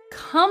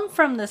come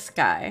from the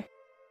sky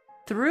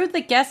through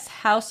the guest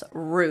house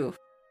roof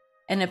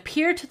and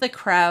appear to the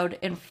crowd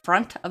in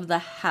front of the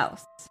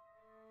house.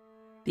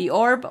 The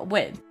orb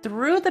went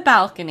through the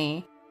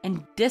balcony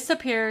and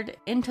disappeared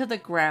into the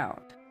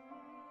ground.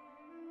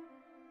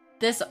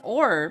 This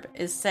orb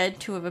is said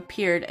to have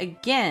appeared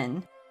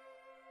again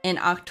in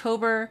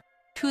October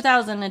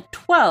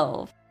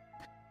 2012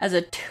 as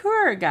a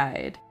tour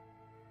guide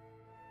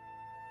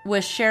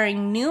was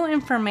sharing new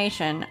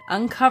information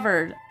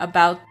uncovered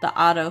about the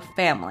Otto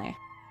family.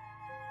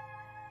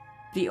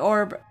 The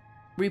orb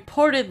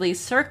reportedly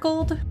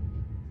circled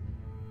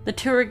the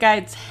tour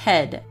guide's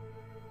head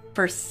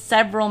for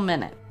several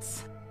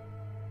minutes.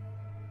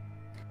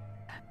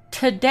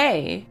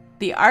 Today,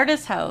 the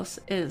artist's house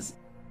is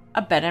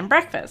a bed and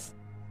breakfast.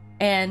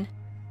 And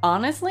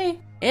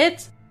honestly,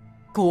 it's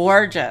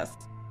gorgeous.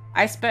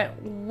 I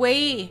spent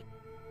way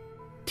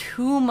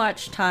too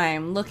much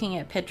time looking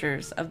at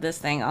pictures of this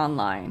thing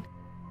online.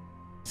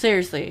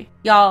 Seriously,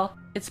 y'all,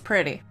 it's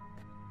pretty.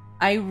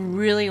 I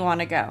really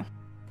want to go.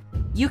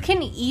 You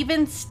can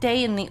even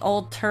stay in the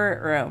old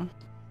turret room.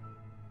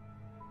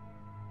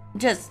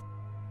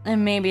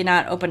 And maybe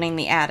not opening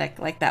the attic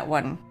like that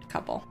one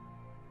couple.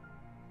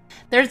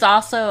 There's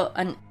also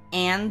an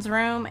Anne's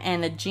room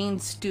and a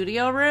Jean's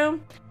studio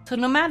room. So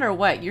no matter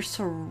what, you're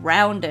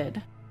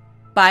surrounded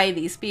by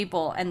these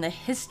people and the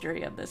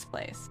history of this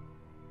place.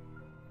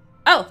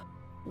 Oh,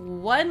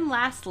 one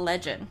last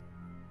legend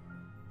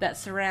that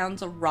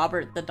surrounds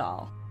Robert the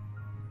doll.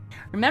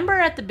 Remember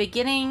at the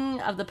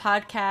beginning of the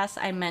podcast,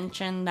 I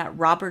mentioned that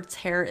Robert's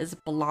hair is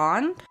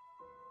blonde?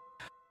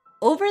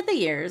 Over the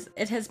years,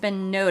 it has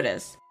been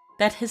noticed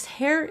that his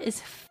hair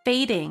is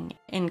fading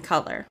in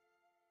color.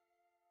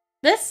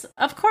 This,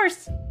 of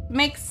course,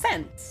 makes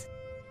sense.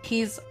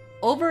 He's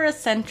over a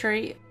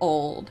century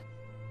old.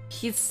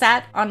 He's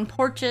sat on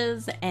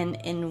porches and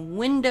in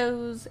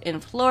windows in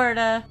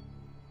Florida.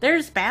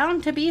 There's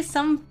bound to be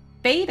some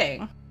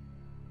fading.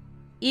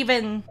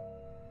 Even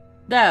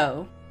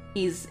though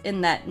he's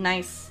in that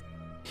nice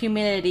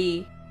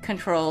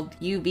humidity-controlled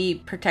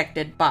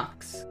UV-protected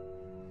box.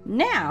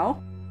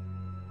 Now,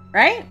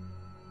 right?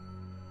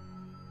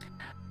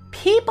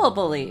 People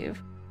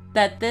believe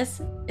that this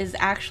is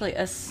actually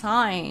a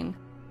sign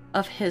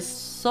of his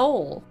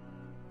soul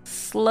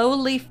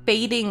slowly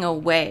fading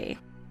away,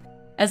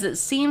 as it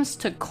seems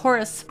to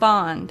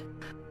correspond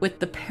with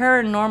the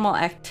paranormal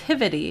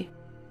activity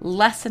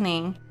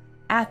lessening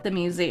at the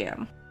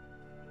museum.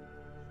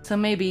 So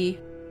maybe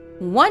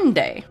one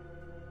day,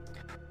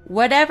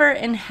 whatever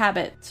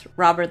inhabits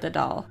Robert the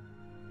doll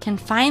can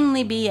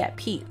finally be at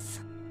peace.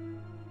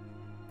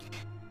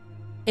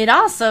 It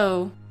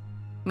also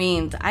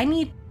means I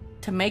need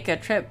to make a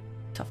trip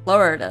to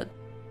Florida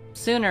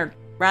sooner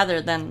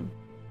rather than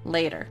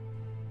later.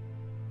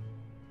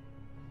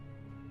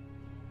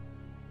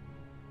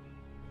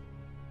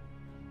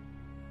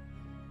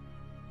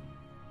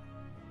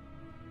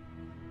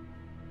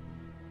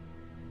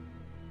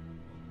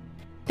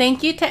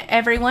 Thank you to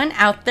everyone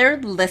out there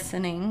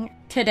listening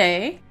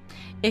today.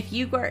 If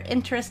you are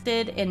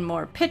interested in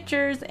more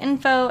pictures,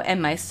 info,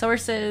 and my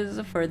sources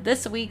for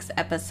this week's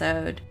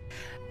episode,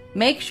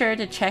 make sure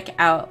to check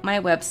out my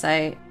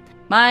website,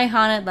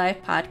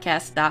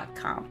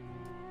 myhauntedlifepodcast.com.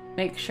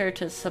 Make sure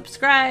to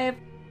subscribe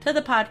to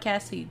the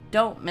podcast so you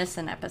don't miss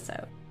an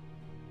episode.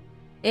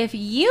 If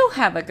you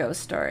have a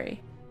ghost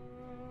story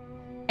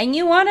and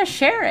you want to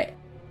share it,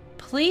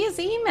 please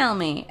email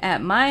me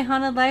at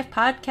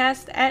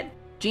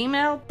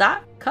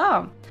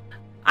myhauntedlifepodcast@gmail.com.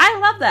 I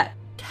love that.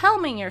 Tell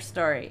me your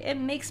story. It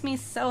makes me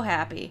so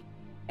happy.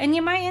 And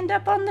you might end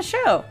up on the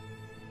show.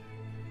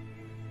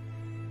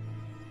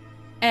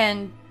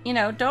 And,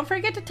 don't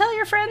forget to tell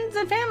your friends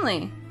and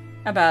family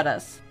about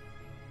us.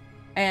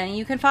 And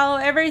you can follow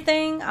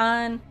everything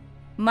on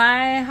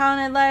My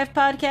Haunted Life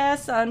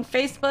Podcast on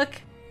Facebook,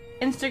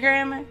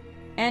 Instagram,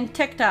 and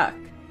TikTok.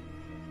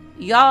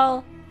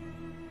 Y'all,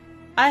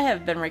 I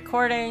have been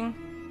recording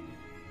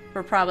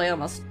for probably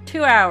almost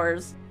 2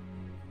 hours.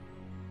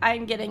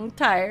 I'm getting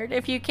tired,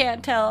 if you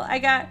can't tell. I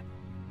got,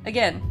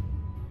 again,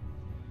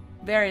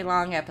 very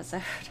long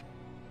episode.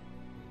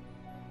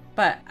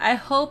 But I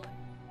hope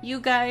you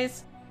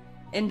guys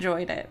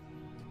enjoyed it.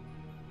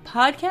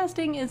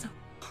 Podcasting is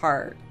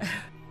hard.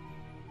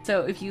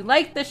 So if you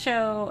like the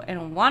show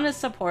and want to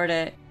support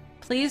it,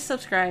 please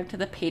subscribe to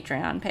the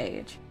Patreon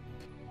page.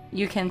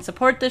 You can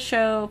support the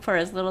show for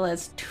as little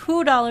as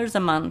 $2 a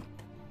month.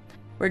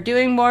 We're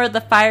doing more of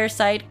the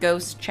fireside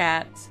ghost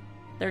chats.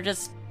 They're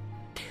just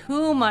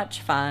too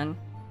much fun.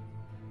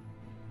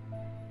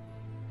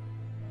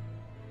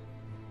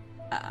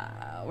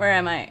 Where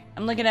am I?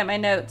 I'm looking at my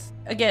notes.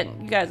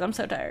 Again, you guys, I'm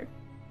so tired.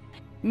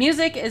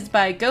 Music is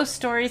by Ghost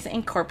Stories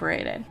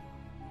Incorporated.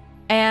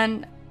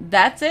 And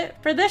that's it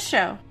for this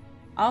show.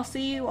 I'll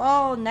see you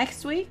all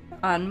next week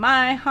on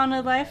My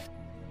Haunted Life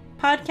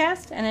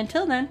Podcast. And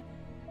until then,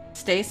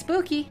 stay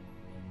spooky.